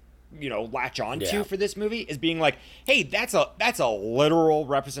can latch on to for this movie is being like, hey, that's a literal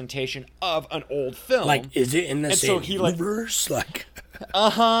representation of an old film. Like, is it in the same so universe? Like,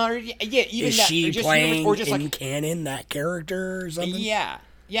 yeah, even is that, she just playing or just in like, canon that character or something?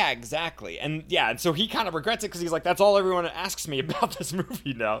 Yeah, exactly, and so he kind of regrets it because he's like, that's all everyone asks me about this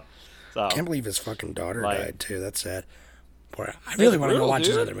movie now. So I can't believe his fucking daughter Like- died too. That's sad. Boy, I really want to go brutal, watch this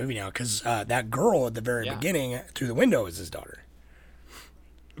dude. other movie now because that girl at the very Yeah. beginning through the window is his daughter.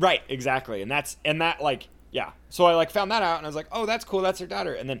 Right, exactly, and that like, yeah. So I like found that out, and I was like, oh, that's cool, that's her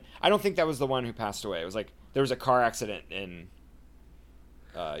daughter. And then I don't think that was the one who passed away. It was like there was a car accident in.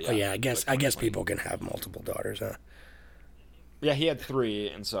 Oh yeah, I guess like 2020. people can have multiple daughters, huh? Yeah, he had 3,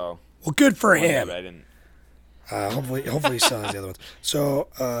 and so. Well, good for one him. but I didn't. Hopefully he still has the other ones. So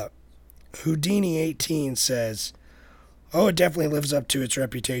Houdini18 says, "Oh, it definitely lives up to its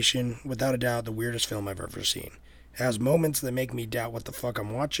reputation. Without a doubt, the weirdest film I've ever seen. It has moments that make me doubt what the fuck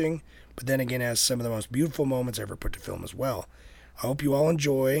I'm watching, but then again, it has some of the most beautiful moments ever put to film as well. I hope you all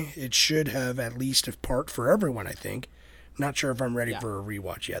enjoy. It should have at least a part for everyone, I think. Not sure if I'm ready for a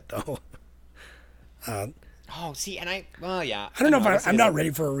rewatch yet, though." Oh, see, and I I don't know if I'm not ready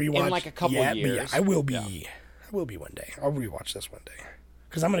for a rewatch in like a couple yet, years. but yeah, I will be. I will be one day. I'll rewatch this one day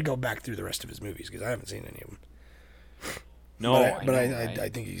because I'm gonna go back through the rest of his movies because I haven't seen any of them. No, I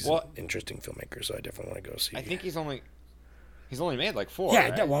think he's an interesting filmmaker, so I definitely want to go see. I think he's only made like 4. Yeah,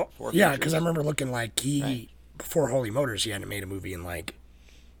 right? well, 4 yeah, features. because I remember looking like before Holy Motors, he hadn't made a movie in like,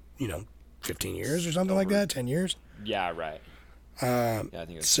 15 years or something like that, 10 years. Yeah, right. Yeah, I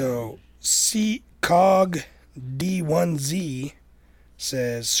think it's So Cog D1Z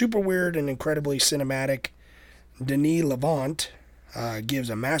says, super weird and incredibly cinematic. Denis Levant gives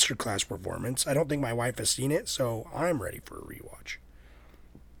a masterclass performance. I don't think my wife has seen it, so I'm ready for a rewatch.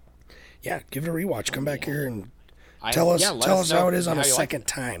 Yeah, give it a rewatch. Come back here and tell us how it is on a second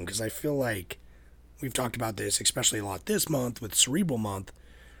time, because I feel like we've talked about this, especially a lot this month with Cerebral Month.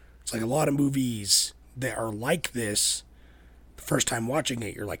 It's like a lot of movies that are like this. The first time watching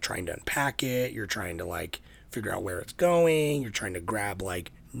it, you're like trying to unpack it. You're trying to like figure out where it's going. You're trying to grab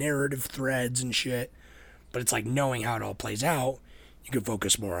like narrative threads and shit. But it's like knowing how it all plays out, you can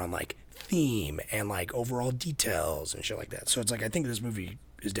focus more on like theme and like overall details and shit like that. So it's like I think this movie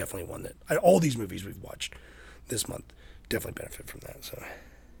is definitely one that all these movies we've watched this month definitely benefit from that. So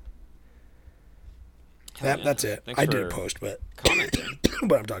that's it. Thanks I for did post, but commenting.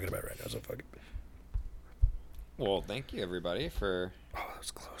 but I'm talking about it right now, so fuck it. Well, thank you everybody for Oh, that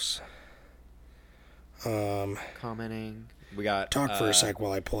was close. commenting. We got Talk for a sec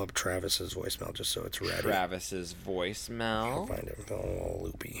while I pull up Travis's voicemail just so it's ready. Travis's I'll voicemail. find it. It's all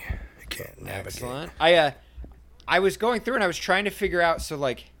loopy. I can't navigate. Excellent. I was going through and I was trying to figure out. So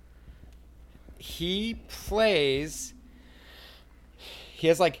like, he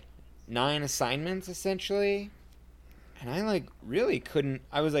has like 9 assignments essentially, and I like really couldn't.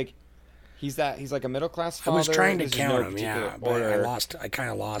 I was like, he's like a middle class father. I was trying to There's count no him, particular yeah, but order. I kind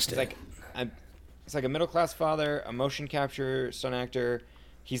of lost It's it. it's like a middle class father, a motion capture stunt actor.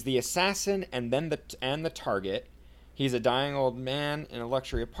 He's the assassin and then the target. He's a dying old man in a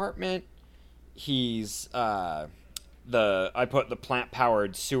luxury apartment. He's I put the plant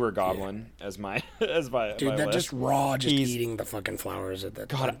powered sewer goblin as my Dude, my that list. just raw, just He's- eating the fucking flowers at that.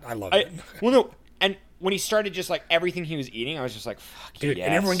 God, I love it. Well, no, and when he started just like everything he was eating, I was just like, fuck, Dude, yes,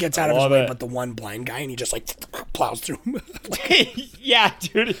 and everyone gets I out of his love way it. but the one blind guy, and he just like plows through him. Yeah,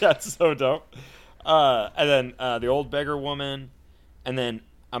 dude, that's so dope. And then the old beggar woman, and then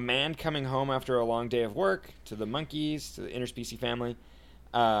a man coming home after a long day of work, to the monkeys, to the interspecies family,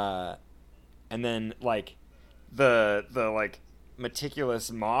 and then like the like meticulous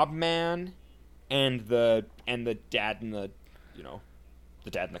mob man, and the dad in the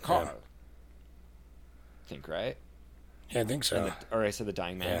dad in the car. Yeah. I think, right? Yeah, I think so. Or I said the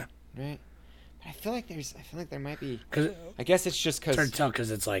dying man, right? But I feel like there might be. 'Cause I guess it's just it's hard because. to tell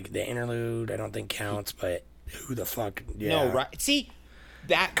because it's like the interlude. I don't think counts, but who the fuck? Yeah. No, right? See,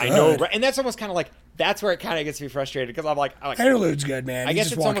 that I know, right? And that's almost kind of like that's where it kind of gets me frustrated because I'm like, Interlude's good, man. I He's guess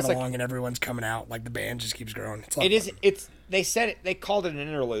just it's walking almost like- along and everyone's coming out. Like the band just keeps growing. It's all it is. fun. It's they said it. They called it an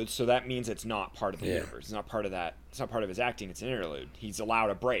interlude, so that means it's not part of the Yeah. universe. It's not part of that. It's not part of his acting. It's an interlude. He's allowed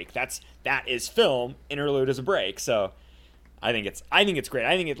a break. That is film. Interlude is a break. So I think it's great.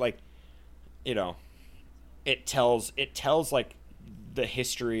 I think it like, it tells like the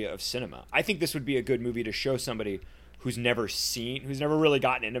history of cinema. I think this would be a good movie to show somebody who's never really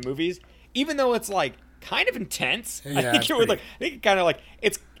gotten into movies, even though it's like kind of intense. Yeah, I think it's it would pretty-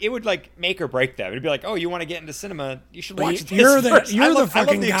 it would like make or break them. It'd be like, oh, you want to get into cinema? You should watch this. You're the first. I love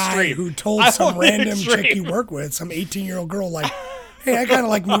fucking the guy extreme. who told I some love the random chick you extreme. work with, some 18-year-old girl, like, hey, I kind of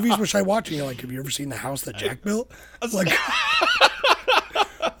like movies. What should I watch? And you're like, have you ever seen The House That Jack Built? Like,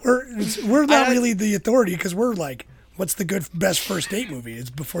 we're not really the authority because we're like, what's the best first date movie? It's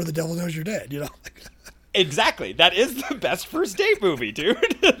Before the Devil Knows You're Dead. Exactly. That is the best first date movie, dude.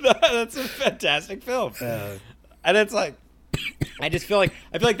 That's a fantastic film. And it's like, I feel like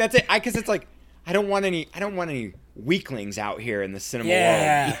that's it. Because it's like, I don't want any weaklings out here in the cinema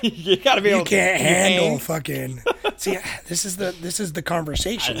Yeah. world. You gotta be able You can't to handle hang. fucking. See, this is the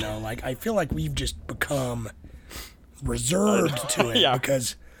conversation though. Like, I feel like we've just become reserved to it Yeah.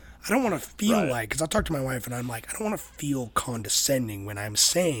 because I don't want to feel Right. like. Because I talk to my wife and I'm like, I don't want to feel condescending when I'm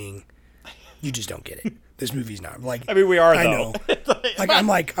saying you just don't get it. This movie's not like. I mean, we are, I though. know. But I'm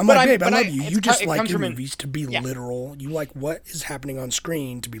like, but babe, I but love you. You just it like comes your from an- movies to be yeah. literal. You like what is happening on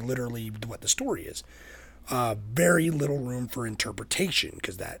screen to be literally what the story is. Very little room for interpretation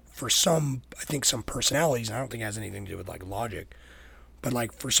because that for some, I think some personalities, and I don't think it has anything to do with like logic, but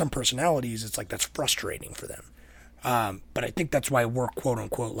like for some personalities, it's like that's frustrating for them. But I think that's why we're quote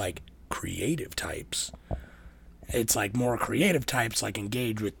unquote like creative types. It's like more creative types like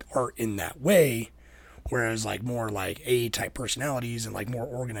engage with art in that way. Whereas like more like A-type personalities and like more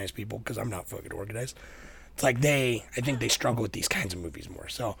organized people, because I'm not fucking organized. It's like I think they struggle with these kinds of movies more.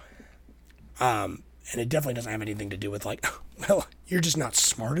 So, and it definitely doesn't have anything to do with like, well, you're just not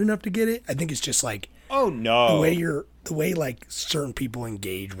smart enough to get it. I think it's just like Oh no. the way like certain people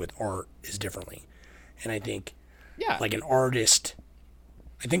engage with art is differently. And I think Yeah. like an artist,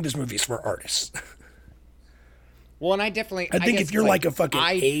 I think this movie is for artists. Well, and I think if it's you're like a fucking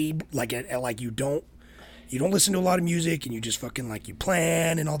I- Abe, like you don't listen to a lot of music and you just fucking like you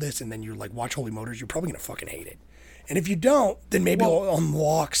plan and all this and then you like watch Holy Motors, you're probably gonna fucking hate it. And if you don't, then maybe it'll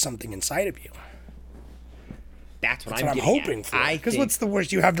unlock something inside of you. That's what That's I'm what I'm getting hoping at. for. I Because think- what's the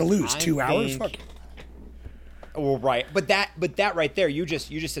worst you have to lose? I 2 hours? think- Fuck it. Well, right, but that right there, you just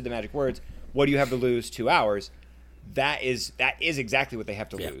said the magic words. What do you have to lose? 2 hours. That is exactly what they have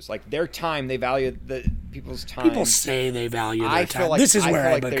to lose. Like their time, they value the people's time. People say they value their I time. feel like- This is I where feel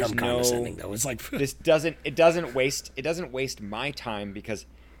I like there's become no- condescending though. It's like This doesn't waste my time because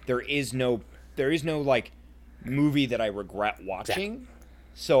there is no like movie that I regret watching.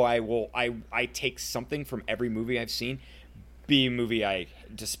 So I take something from every movie I've seen, be a movie I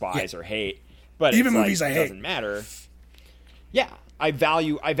despise or hate, but Even it's movies like, I it hate. doesn't matter. Yeah, I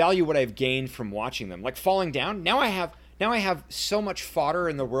value what I've gained from watching them. Like Falling Down, now I have so much fodder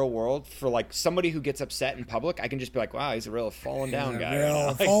in the real world for like somebody who gets upset in public. I can just be like, wow, he's a real falling down guy. real right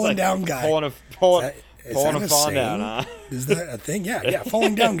now. He's falling like down guy. Pulling a Is falling that a a falling down, saying? huh? Is that a thing? Yeah,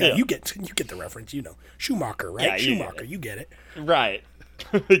 falling down guy. Yeah. You get the reference, you know. Schumacher, right? Yeah, you get Schumacher, it. you get it. Right.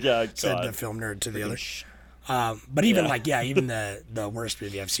 Yeah, Said God. the film nerd to the other. But even even the worst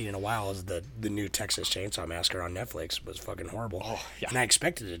movie I've seen in a while is the new Texas Chainsaw Massacre on Netflix was fucking horrible. Oh, yeah. And I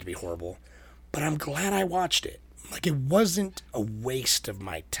expected it to be horrible, but I'm glad I watched it. Like, it wasn't a waste of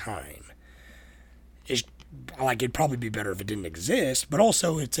my time. It'd probably be better if it didn't exist, but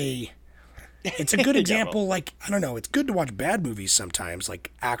also it's a good example. Like, I don't know, it's good to watch bad movies sometimes,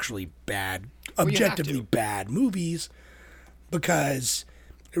 like actually bad, objectively bad movies, because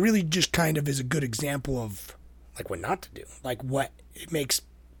it really just kind of is a good example of like what not to do. Like, what it makes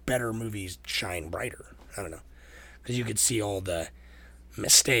better movies shine brighter. I don't know, because you could see all the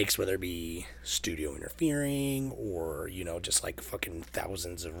mistakes, whether it be studio interfering or, just like fucking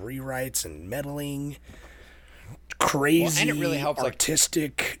thousands of rewrites and meddling, crazy, and it really helps,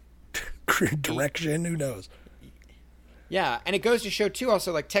 artistic direction. Who knows? Yeah, and it goes to show too.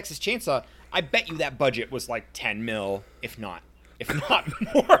 Also, like Texas Chainsaw, I bet you that budget was like 10 mil, if not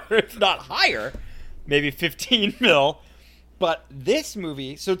more, if not higher, maybe 15 mil. But this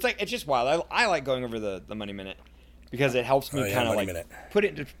movie, so it's just wild. I like going over the Money Minute because it helps me kind of like put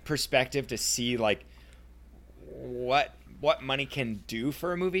it into perspective to see like what money can do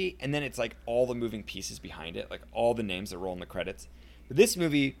for a movie, and then it's like all the moving pieces behind it, like all the names that roll in the credits. But this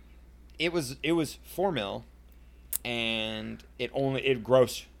movie, it was 4 mil, and it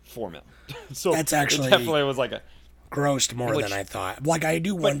grossed 4 mil. So that's actually it definitely was like a grossed more than I thought. Like, I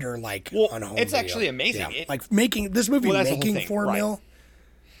do wonder, on home it's video. actually amazing. Yeah. Like making this movie, making 4 right. mil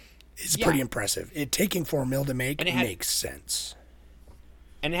is pretty impressive. It taking 4 mil to make makes sense.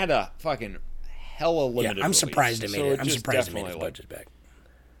 And it had a fucking hella limited. Yeah, I'm surprised release, it made it. so I'm surprised it made its like, budget back.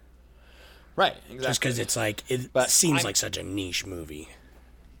 Right, exactly. Just because it's like it seems like such a niche movie.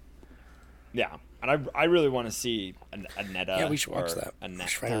 Yeah, and I really want to see a Netta. Yeah, we should watch that. We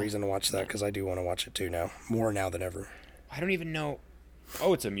should find a reason to watch that, because I do want to watch it too now, more now than ever. I don't even know.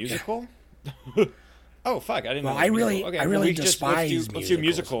 Oh, it's a musical. Oh fuck! I didn't know. I really despise musicals. Let's do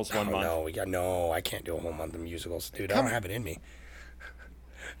musicals one month. No, I can't do a whole month of musicals, dude. I don't have it in me.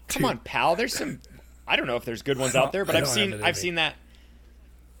 Come on, pal. There's some. I don't know if there's good ones out there, but I've seen that.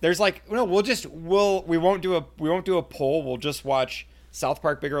 There's like we won't do a poll. We'll just watch South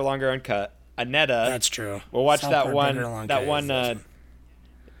Park Bigger, Longer, Uncut. Anetta. That's true. We'll watch South that Park, one. Bigger, That one.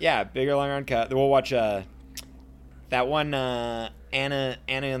 Yeah, Bigger, Longer, Uncut. Then we'll watch that one. Anna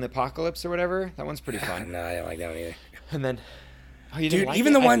and the Apocalypse or whatever. That one's pretty fun. No, I don't like that one either. And then. Oh, you dude, didn't like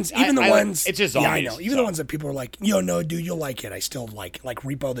even it? the ones. It's just zombies. Yeah, I know. Even the ones that people are like, no, dude, you'll like it. I still like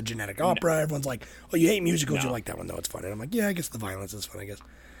Repo the Genetic Opera. Everyone's like, oh, you hate musicals, you like that one though. It's fun. And I'm like, yeah, I guess the violence is fun, I guess.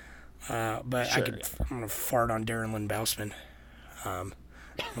 But sure, I'm gonna fart on Darren Lynn Bousman. I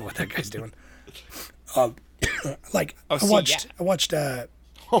don't know what that guy's doing. I watched West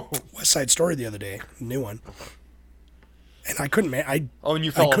Side Story the other day, new one, and I couldn't. And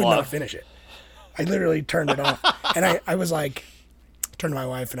you fell in I could love. not finish it. I literally turned it off, and I was like, turned to my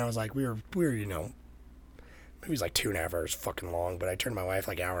wife, and I was like, we were maybe it was like 2.5 hours fucking long, but I turned to my wife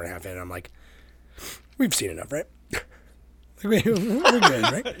like an hour and a half in, and I'm like, we've seen enough, right? We're good,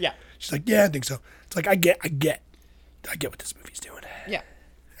 right? Yeah. She's like, yeah, I think so. It's like I get what this movie's doing. Yeah.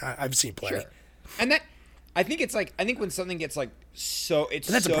 I've seen plenty. Sure. And that, I think when something gets like so, it's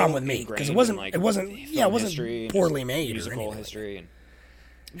but that's so a problem with me, because it wasn't poorly made musical or history and.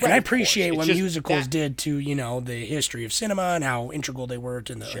 And I appreciate what musicals did to, the history of cinema and how integral they were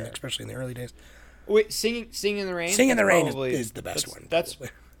to especially in the early days. Wait, Singing in the Rain? Singing in the Rain is the best one.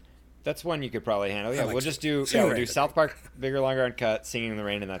 That's one you could probably handle. Yeah, we'll just do South Park, Bigger, Longer, Uncut, Singing in the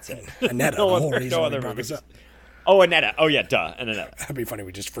Rain, and that's it. Anetta, no other movies. Oh, Anetta. Oh, yeah, duh. And Anetta. That'd be funny.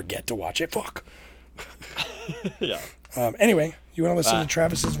 We just forget to watch it. Fuck. Yeah. Anyway, you want to listen to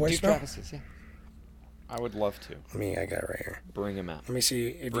Travis's voicemail? Travis's, yeah. I would love to. I got it right here. Bring him out. Let me see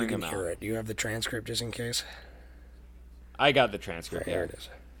if you can hear it. Do you have the transcript just in case? I got the transcript. Here it is.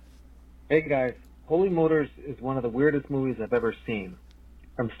 Hey guys, Holy Motors is one of the weirdest movies I've ever seen.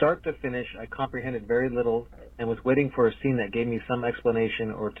 From start to finish, I comprehended very little and was waiting for a scene that gave me some explanation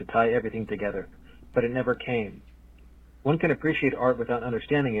or to tie everything together, but it never came. One can appreciate art without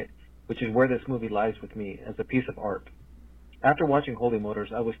understanding it, which is where this movie lies with me, as a piece of art. After watching Holy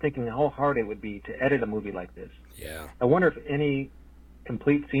Motors, I was thinking how hard it would be to edit a movie like this. Yeah. I wonder if any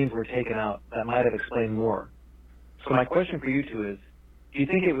complete scenes were taken out that might have explained more. So my question for you two is, do you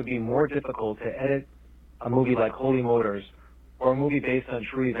think it would be more difficult to edit a movie like Holy Motors or a movie based on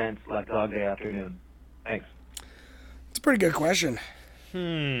true events like Dog Day Afternoon? Thanks. It's a pretty good question.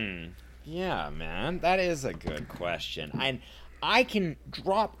 Yeah, man. That is a good question. And I can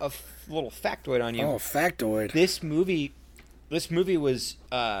drop a little factoid on you. Oh, factoid. This movie was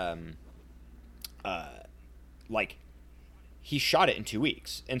like he shot it in 2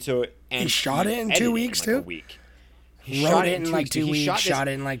 weeks, and so he shot it in edited 2 weeks like too. A week. He Wrote shot it in like 2 weeks. Shot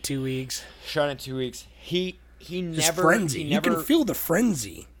it in like 2 weeks. Shot it in 2 weeks. He His never. frenzy. He never, you can feel the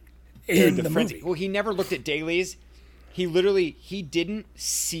frenzy in the frenzy. movie. Well, he never looked at dailies. He didn't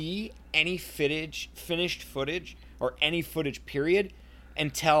see any finished footage or any footage period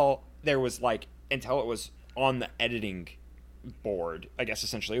until it was on the editing board, I guess.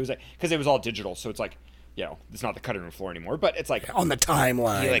 Essentially, it was like, because it was all digital, so it's like, it's not the cutting room floor anymore, but it's like on the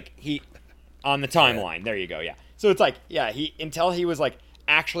timeline. He on the timeline. Yeah. There you go. Yeah. So it's like, until he was like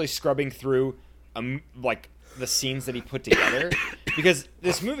actually scrubbing through like the scenes that he put together, because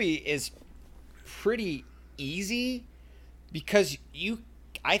this movie is pretty easy, because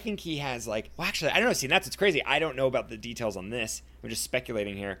I think he has like, well, actually, I don't know. See, that's what's crazy. I don't know about the details on this. I'm just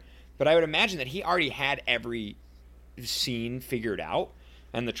speculating here, but I would imagine that he already had every scene figured out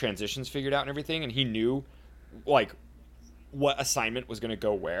and the transitions figured out and everything, and he knew like what assignment was going to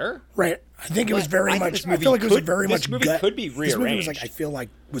go where. Right. I think it was very much. I feel like it was very much. This movie gut. could be rearranged. This movie was like, I feel like,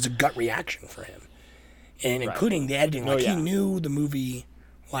 was a gut reaction for him, and including the editing. Like he knew the movie,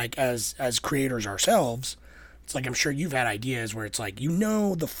 like as creators ourselves. It's like, I'm sure you've had ideas where it's like,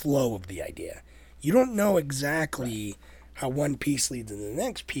 the flow of the idea. You don't know exactly how one piece leads into the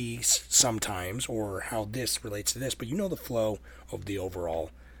next piece sometimes, or how this relates to this, but you know the flow of the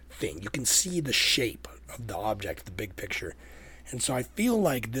overall thing. You can see the shape of the object, the big picture. And so I feel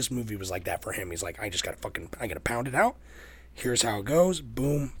like this movie was like that for him. He's like, I gotta pound it out. Here's how it goes.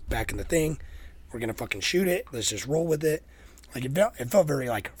 Boom, back in the thing. We're gonna fucking shoot it. Let's just roll with it. Like, it felt very,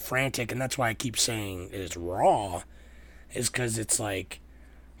 like, frantic, and that's why I keep saying it's raw, is because it's like,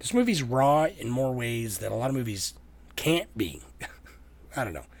 this movie's raw in more ways that a lot of movies can't be. I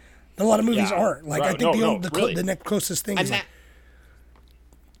don't know. A lot of movies aren't. Like, I think the next closest thing is, like,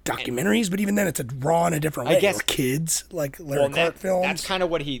 documentaries, but even then it's raw in a different way. I guess, or kids, like Larry Clark films. That's kind of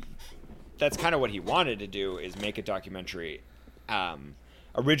what he wanted to do, is make a documentary.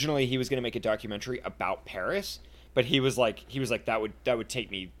 Originally, he was going to make a documentary about Paris, but he was like that would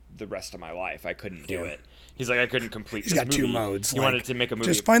take me the rest of my life. I couldn't do it. He's like, I couldn't complete. He's got movie. 2 modes. He wanted to make a movie.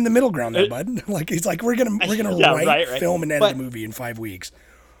 Just find the middle ground there, bud. Like, he's like, we're gonna write, film, and edit a movie in 5 weeks,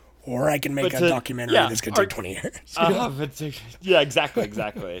 or I can make a documentary that's gonna take 20 years. Yeah, exactly.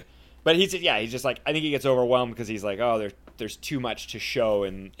 But he's just like, I think he gets overwhelmed because he's like, oh, there's too much to show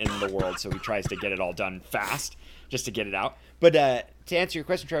in the world, so he tries to get it all done fast just to get it out. But to answer your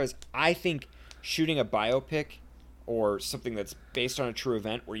question, Travis, I think shooting a biopic or something that's based on a true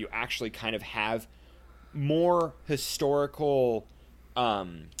event where you actually kind of have more historical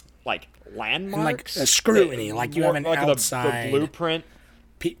like landmarks, and like a scrutiny, like you have an outside the blueprint,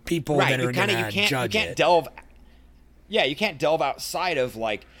 people that are gonna judge it. You can't delve outside of,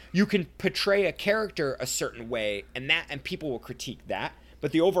 like, you can portray a character a certain way and people will critique that,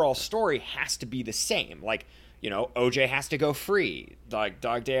 but the overall story has to be the same. Like, OJ has to go free. Like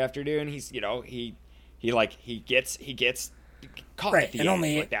Dog Day Afternoon, he's he gets caught at the end.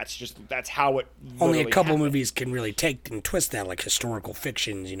 Only like, that's how it. Only a couple happened. Movies can really take and twist that, like historical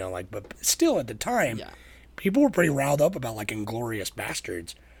fictions, but still at the time, people were pretty riled up about like Inglourious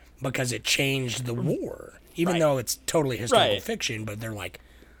Bastards because it changed the war, even though it's totally historical fiction. But they're like,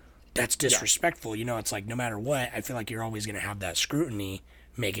 that's disrespectful. It's like, no matter what, I feel like you're always going to have that scrutiny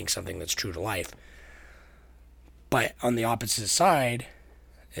making something that's true to life. But on the opposite side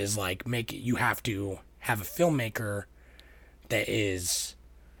is like, you have to have a filmmaker that it's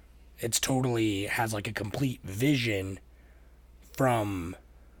totally has like a complete vision from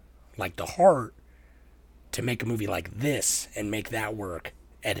like the heart to make a movie like this and make that work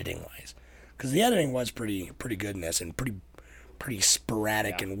editing wise. Because the editing was pretty good in this, and pretty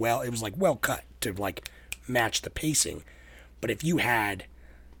sporadic and it was like well cut to like match the pacing. But if you had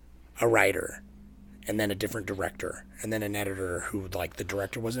a writer and then a different director and then an editor who, like, the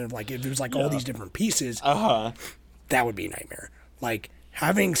director wasn't, like, if it was like all these different pieces, that would be a nightmare. Like,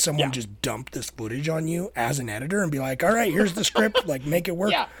 having someone just dump this footage on you as an editor and be like, all right, here's the script, like, make it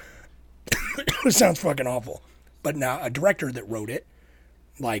work. It sounds fucking awful. But now a director that wrote it,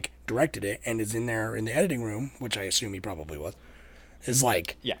 like, directed it and is in there in the editing room, which I assume he probably was, is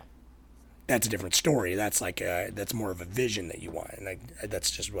like, that's a different story. That's like that's more of a vision that you want, and that's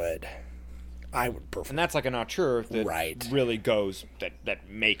just what I would prefer. And that's like an auteur that really goes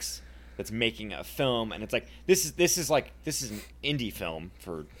that's making a film, and it's like this is an indie film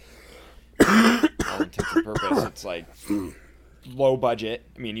for all intents and purposes. It's like low budget.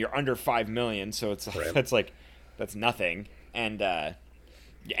 I mean, you're under $5 million, so it's that's nothing, and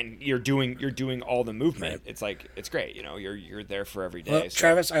you're doing all the movement. It's like, it's great, you're there for every day. Well, so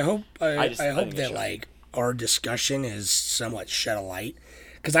Travis, I hope that, like, our discussion has somewhat shed a light,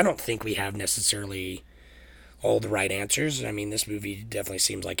 because I don't think we have necessarily all the right answers. I mean, this movie definitely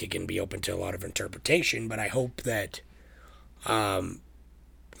seems like it can be open to a lot of interpretation, but I hope that, I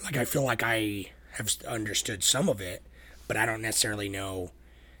feel like I have understood some of it, but I don't necessarily know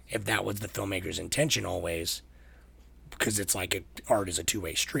if that was the filmmaker's intention always, because it's like art is a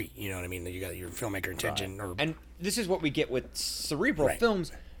two-way street. You know what I mean? You got your filmmaker intention, and this is what we get with cerebral Right.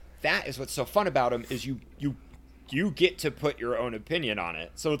 films. That is what's so fun about them is you get to put your own opinion on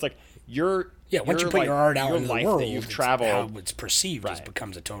it. So it's like once you put your art out your into the life world, that you've it's traveled, how it's perceived Right.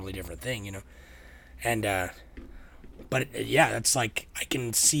 becomes a totally different thing, you know. And but yeah, that's like I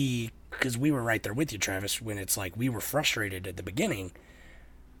can see, because we were right there with you, Travis, when it's like we were frustrated at the beginning.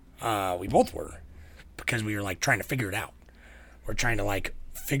 We both were, because we were like trying to figure it out. We're trying to like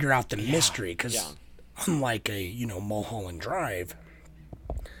figure out the mystery, because unlike a Mulholland Drive,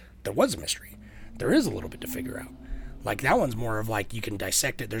 there was a mystery. There is a little bit to figure out. Like that one's more of like you can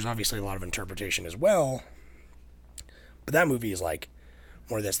dissect it. There's obviously a lot of interpretation as well, but that movie is like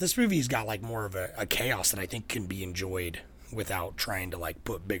more of this. This movie's got like more of a chaos that I think can be enjoyed without trying to like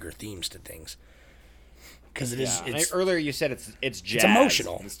put bigger themes to things. Because it is. It's, earlier you said it's jazz. It's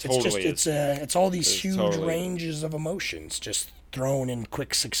emotional. It's totally it's all these huge totally ranges of emotions just thrown in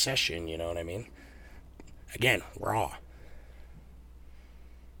quick succession. You know what I mean? Again, raw.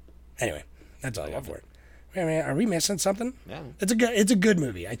 Anyway, that's all I got for it. I mean, are we missing something? Yeah. It's a good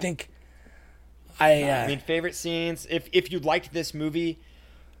movie. I think. I mean, favorite scenes. If you liked this movie,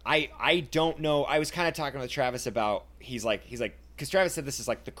 I don't know. I was kind of talking with Travis about he's like because Travis said this is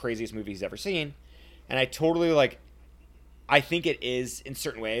like the craziest movie he's ever seen, and I totally like. I think it is in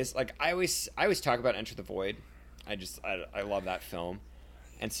certain ways. Like I always talk about Enter the Void. I love that film,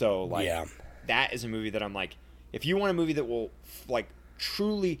 and so like that is a movie that I'm like, if you want a movie that will like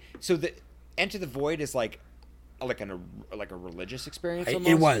truly, so the Enter the Void is like a religious experience. Almost.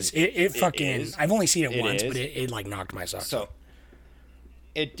 It was. It fucking. is. I've only seen it It once, is. but it like knocked my socks off.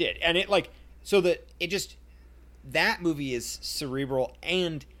 It did, and it like so that it just that movie is cerebral,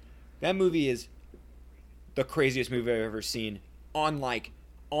 and that movie is the craziest movie I've ever seen on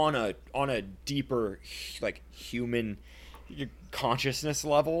a deeper like human consciousness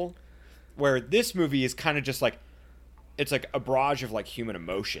level, where this movie is kind of just like it's like a barrage of like human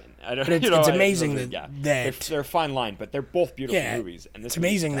emotion. I don't. But it's amazing that they're a fine line, but they're both beautiful movies. And this it's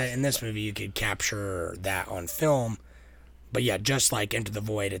amazing that in this movie you could capture that on film. But yeah, just like Into the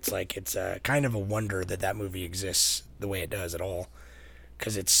Void, it's like it's kind of a wonder that movie exists the way it does at all,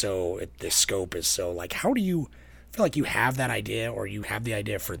 because it's so the scope is so like how do you feel like you have that idea or you have the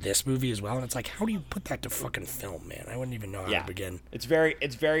idea for this movie as well, and it's like how do you put that to fucking film, man? I wouldn't even know how to begin. It's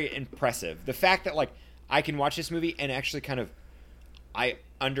very impressive. The fact that like I can watch this movie and actually kind of I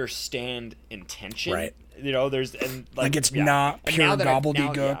understand intention. Right. You know, there's and like it's not pure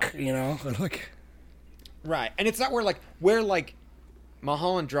gobbledygook. You know, like. Right, and it's not where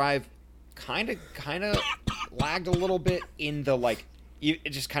Mulholland Drive kind of lagged a little bit in the like it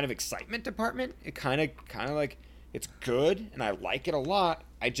just kind of excitement department. It kind of like it's good and I like it a lot.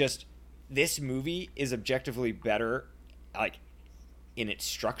 This movie is objectively better, like in its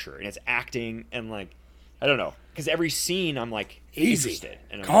structure and its acting and like I don't know, because every scene I'm like interested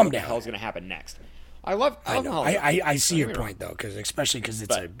and I'm calm like, down. what the hell's gonna happen next? I love know. I see your point though, because especially because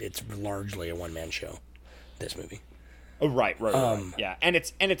it's largely a one man show. This movie. Oh right. Yeah, and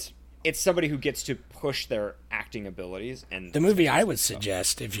it's somebody who gets to push their acting abilities. And the movie I would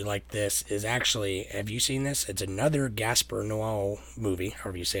suggest, if you like this, is actually, have you seen this? It's another Gaspar Noé movie,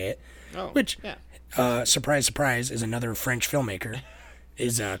 however you say it. Oh, which, surprise, surprise, is another French filmmaker.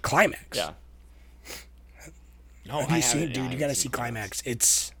 Is Climax. Yeah. No, have you seen it, dude? You got to see Climax.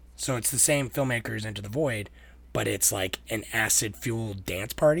 It's the same filmmaker as Into the Void, but it's like an acid-fueled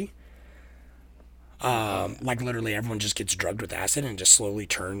dance party. Like literally everyone just gets drugged with acid and just slowly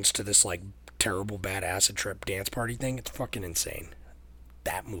turns to this like terrible bad acid trip dance party thing. It's fucking insane.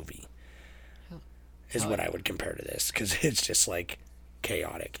 That movie is what I would compare to this, because it's just like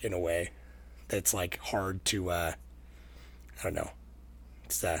chaotic in a way that's like hard to I don't know.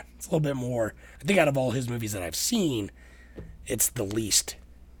 It's a little bit more. I think out of all his movies that I've seen, it's the least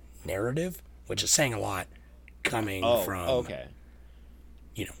narrative, which is saying a lot coming from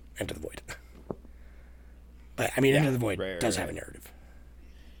Into the Void. But I mean, Into the Void does have a narrative.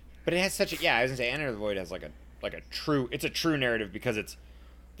 But it has such a I was gonna say Enter the Void has like a true narrative, because it's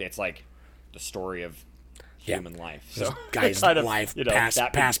like the story of human life. So guy's kind of, life,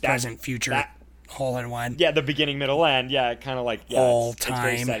 past, present, future, all in one. Yeah, the beginning, middle, end. Yeah, kind of like all it's time.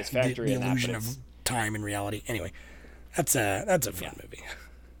 very satisfactory. The illusion of time and reality. Anyway, that's a fun movie.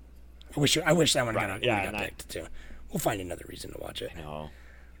 I wish that one Right, got yeah, picked too. We'll find another reason to watch it. No.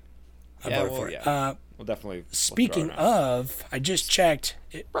 I'll Yeah, vote well, for it. yeah. We'll definitely. Speaking we'll throw it out. of, I just checked.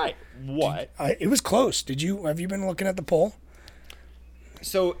 Right. What? It was close. Have you been looking at the poll?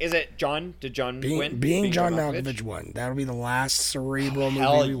 So is it John? Did John win? Being John Malkovich won. That'll be the last cerebral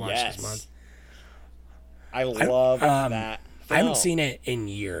Hell movie we watch yes. this month. I love that. I haven't film. seen it in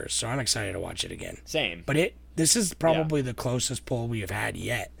years, so I'm excited to watch it again. Same. But this is probably the closest poll we have had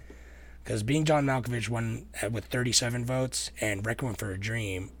yet. Because Being John Malkovich won with 37 votes, and Requiem for a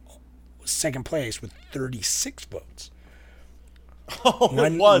Dream was second place with 36 votes. Oh,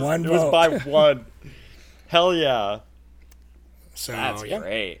 One it was. vote. It was by one. Hell yeah. So That's yeah,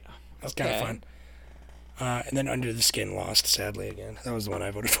 great. that's kind of fun. And then Under the Skin lost, sadly, again. That was the one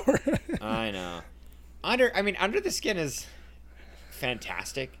I voted for. I know. Under the Skin is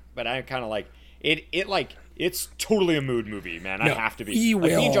fantastic, but I kind of like it. It's totally a mood movie, man. No, I have to be. we Like,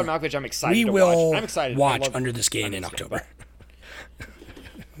 Being will- John Malkovich, I'm excited we to will watch. I'm excited. I watch love Under the Skin in October.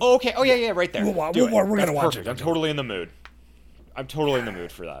 Oh, okay. Oh, yeah, right there. We're Do it. going to That's watch perfect. it. I'm totally in the mood. I'm totally in the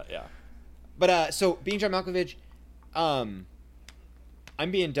mood for that, yeah. But, so, Being John Malkovich, I'm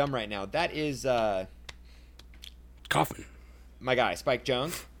being dumb right now. That is, Kaufman. my guy, Spike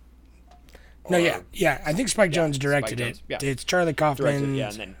Jones. No, yeah. I think Spike Jones directed Spike Jonze, it. yeah. It's Charlie Kaufman.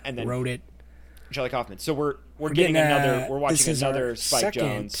 Yeah, and then wrote it. Charlie Kaufman. So we're getting another. We're this watching is another our Spike second.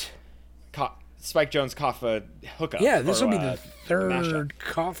 Jones. Spike Jones Kafka hookup. Yeah, this or, will be the mashup. third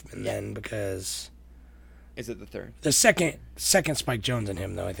Kaufman then, because Is it the third? the second Spike Jones in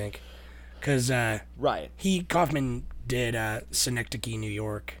him though, I think, because Right. Kaufman did Synecdoche, New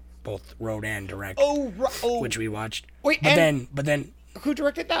York, both wrote and direct, Oh, right. Oh, which we watched. Wait, but and- then who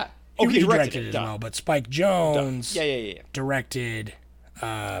directed that? he Oh, he directed it as duh. well. But Spike Jones, Yeah. directed,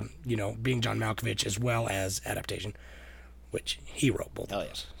 Being John Malkovich as well as adaptation, which he wrote both Hell of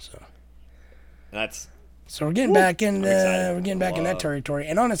yeah. those. So we're getting back in in that territory.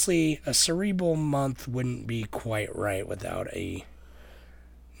 And honestly, a cerebral month wouldn't be quite right without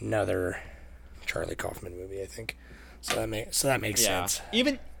another Charlie Kaufman movie, I think. So that makes sense.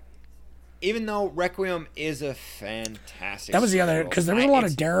 Even though Requiem is a fantastic. That was the other, because there was a lot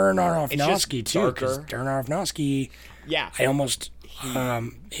of Darren Aronofsky just too. Because darker. Darren Aronofsky, Yeah. I almost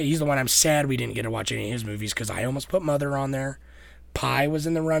he's the one I'm sad we didn't get to watch any of his movies, because I almost put Mother on there. Pie was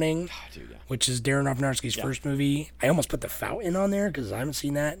in the running, Dude, yeah. which is Darren Aronofsky's first movie. I almost put The Fountain on there because I haven't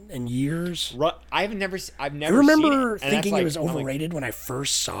seen that in years. I've never I seen remember it. And thinking that's it was I'm like, overrated when I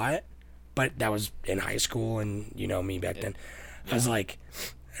first saw it, but that was in high school, and you know me back then. I was like,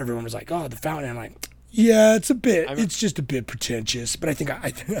 everyone was like, "Oh, The Fountain." I'm like, "Yeah, it's just a bit pretentious," but I think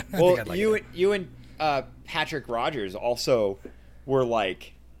I think I'd like it. You and Patrick Rogers also were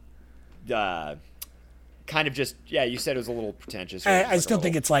like, kind of just you said it was a little pretentious. I still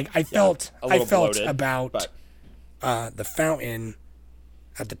think it's like I felt bloated, about but- The Fountain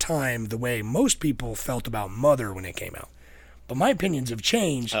at the time the way most people felt about Mother when it came out. But my opinions have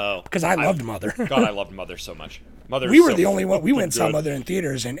changed because I loved Mother. God, I loved Mother so much. Mother. We were the only one. We went and saw Mother in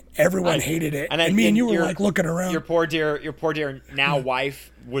theaters, and everyone hated it. And me and you were like looking around. Your poor dear now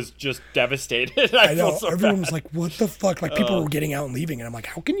wife was just devastated. I know. feel so Everyone bad. was like, "What the fuck?" Like people were getting out and leaving, and I'm like,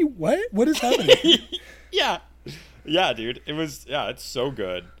 "How can you? What is happening?" Yeah, dude. It was. Yeah, it's so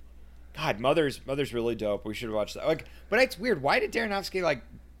good. God, Mother's really dope. We should watch that. Like, but it's weird. Why did Darren Aronofsky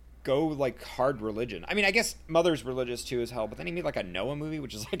go hard religion? I mean, I guess Mother's religious too as hell, but then he made a Noah movie,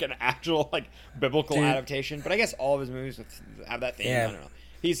 which is an actual biblical adaptation. But I guess all of his movies have that thing. Yeah. I don't know.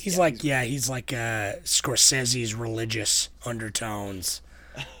 He's Scorsese's religious undertones,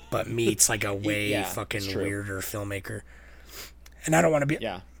 but meets a way fucking weirder filmmaker. And I don't want to be.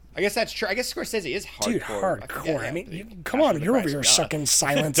 Yeah. I guess that's true. I guess Scorsese is hardcore. Dude, hardcore. I mean, come on, you're over here sucking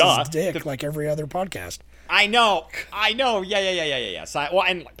Silence's dick like every other podcast. I know. Yeah.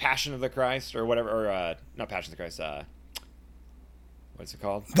 And Passion of the Christ or whatever, or not Passion of the Christ. What's it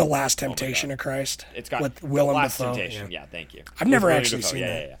called? The Last Temptation of Christ. It's got with Willem The Last Dafoe. Temptation. Yeah, thank you. I've never With actually Willem seen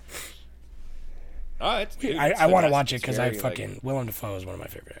Dafoe. that. Yeah. Oh, it's I want to watch it because I fucking Willem Dafoe is one of my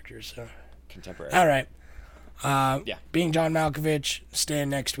favorite actors. So contemporary. All right. Being John Malkovich, staying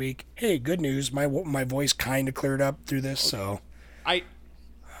next week. Hey, good news. My voice kind of cleared up through this, so I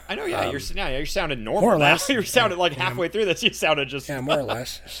know. Yeah, you're sounding normal. more or now. less. You sounded halfway through this. You sounded just more or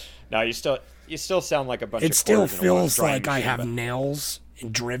less. No, you still sound like a bunch. It of still quarters in a feels drying like I machine, have but- nails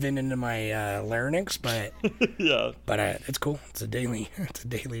driven into my larynx, but Yeah. but it's cool. It's a daily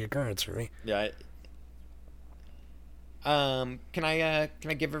occurrence for me. Yeah. Can I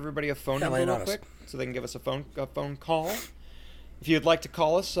give everybody a phone number lay it real on us. quick so they can give us a phone call? If you'd like to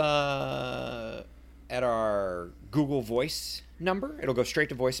call us at our Google Voice number, it'll go straight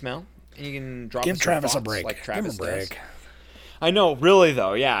to voicemail. And you can drop Give us your Travis a thoughts break. like Travis Give him a does. break. I know, really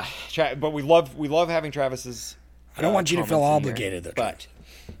though, yeah. But we love having Travis's. I don't want you to feel comments in here, obligated, though. but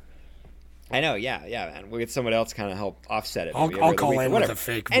I know, yeah, man. We'll get someone else kind of help offset it. I'll maybe every call week or in with whatever. a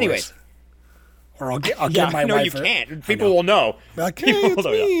fake voice. Anyways, or I'll get yeah, my no, wife. you can't. People will know. Like, hey, People it's will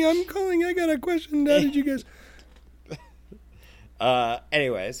know, me. I'm calling. I got a question. How did you guys?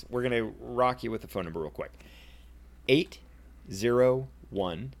 Anyways, we're gonna rock you with the phone number real quick.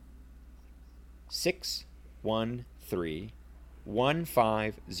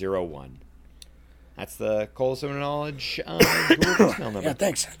 801-613-1501. That's the Colas of Knowledge Google voicemail number. Yeah,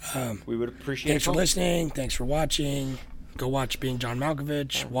 thanks. We would appreciate Thanks it. for listening. Thanks for watching. Go watch Being John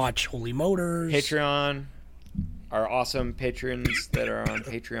Malkovich. Watch Holy Motors. Patreon, our awesome patrons that are on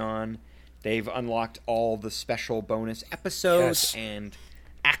Patreon. They've unlocked all the special bonus episodes and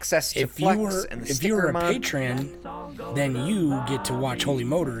access to Flex and the if sticker you were a mod. patron, then you get to watch Holy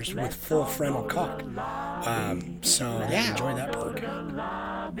Motors with full frontal cock. So enjoy that perk on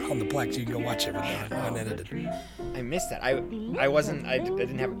the Plex. You can go watch it with unedited. I missed that. I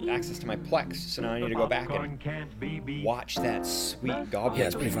didn't have access to my Plex, so now I need to go back and watch that sweet goblin. Yeah,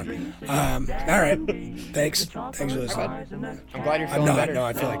 it's pretty fun. All right. Thanks for listening. I'm glad you're feeling better. No,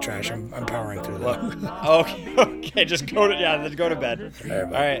 I feel like trash. I'm powering through that. Okay, just go to bed.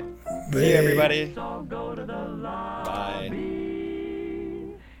 All right. See you, everybody. Bye.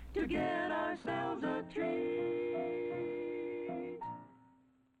 To get ourselves a treat.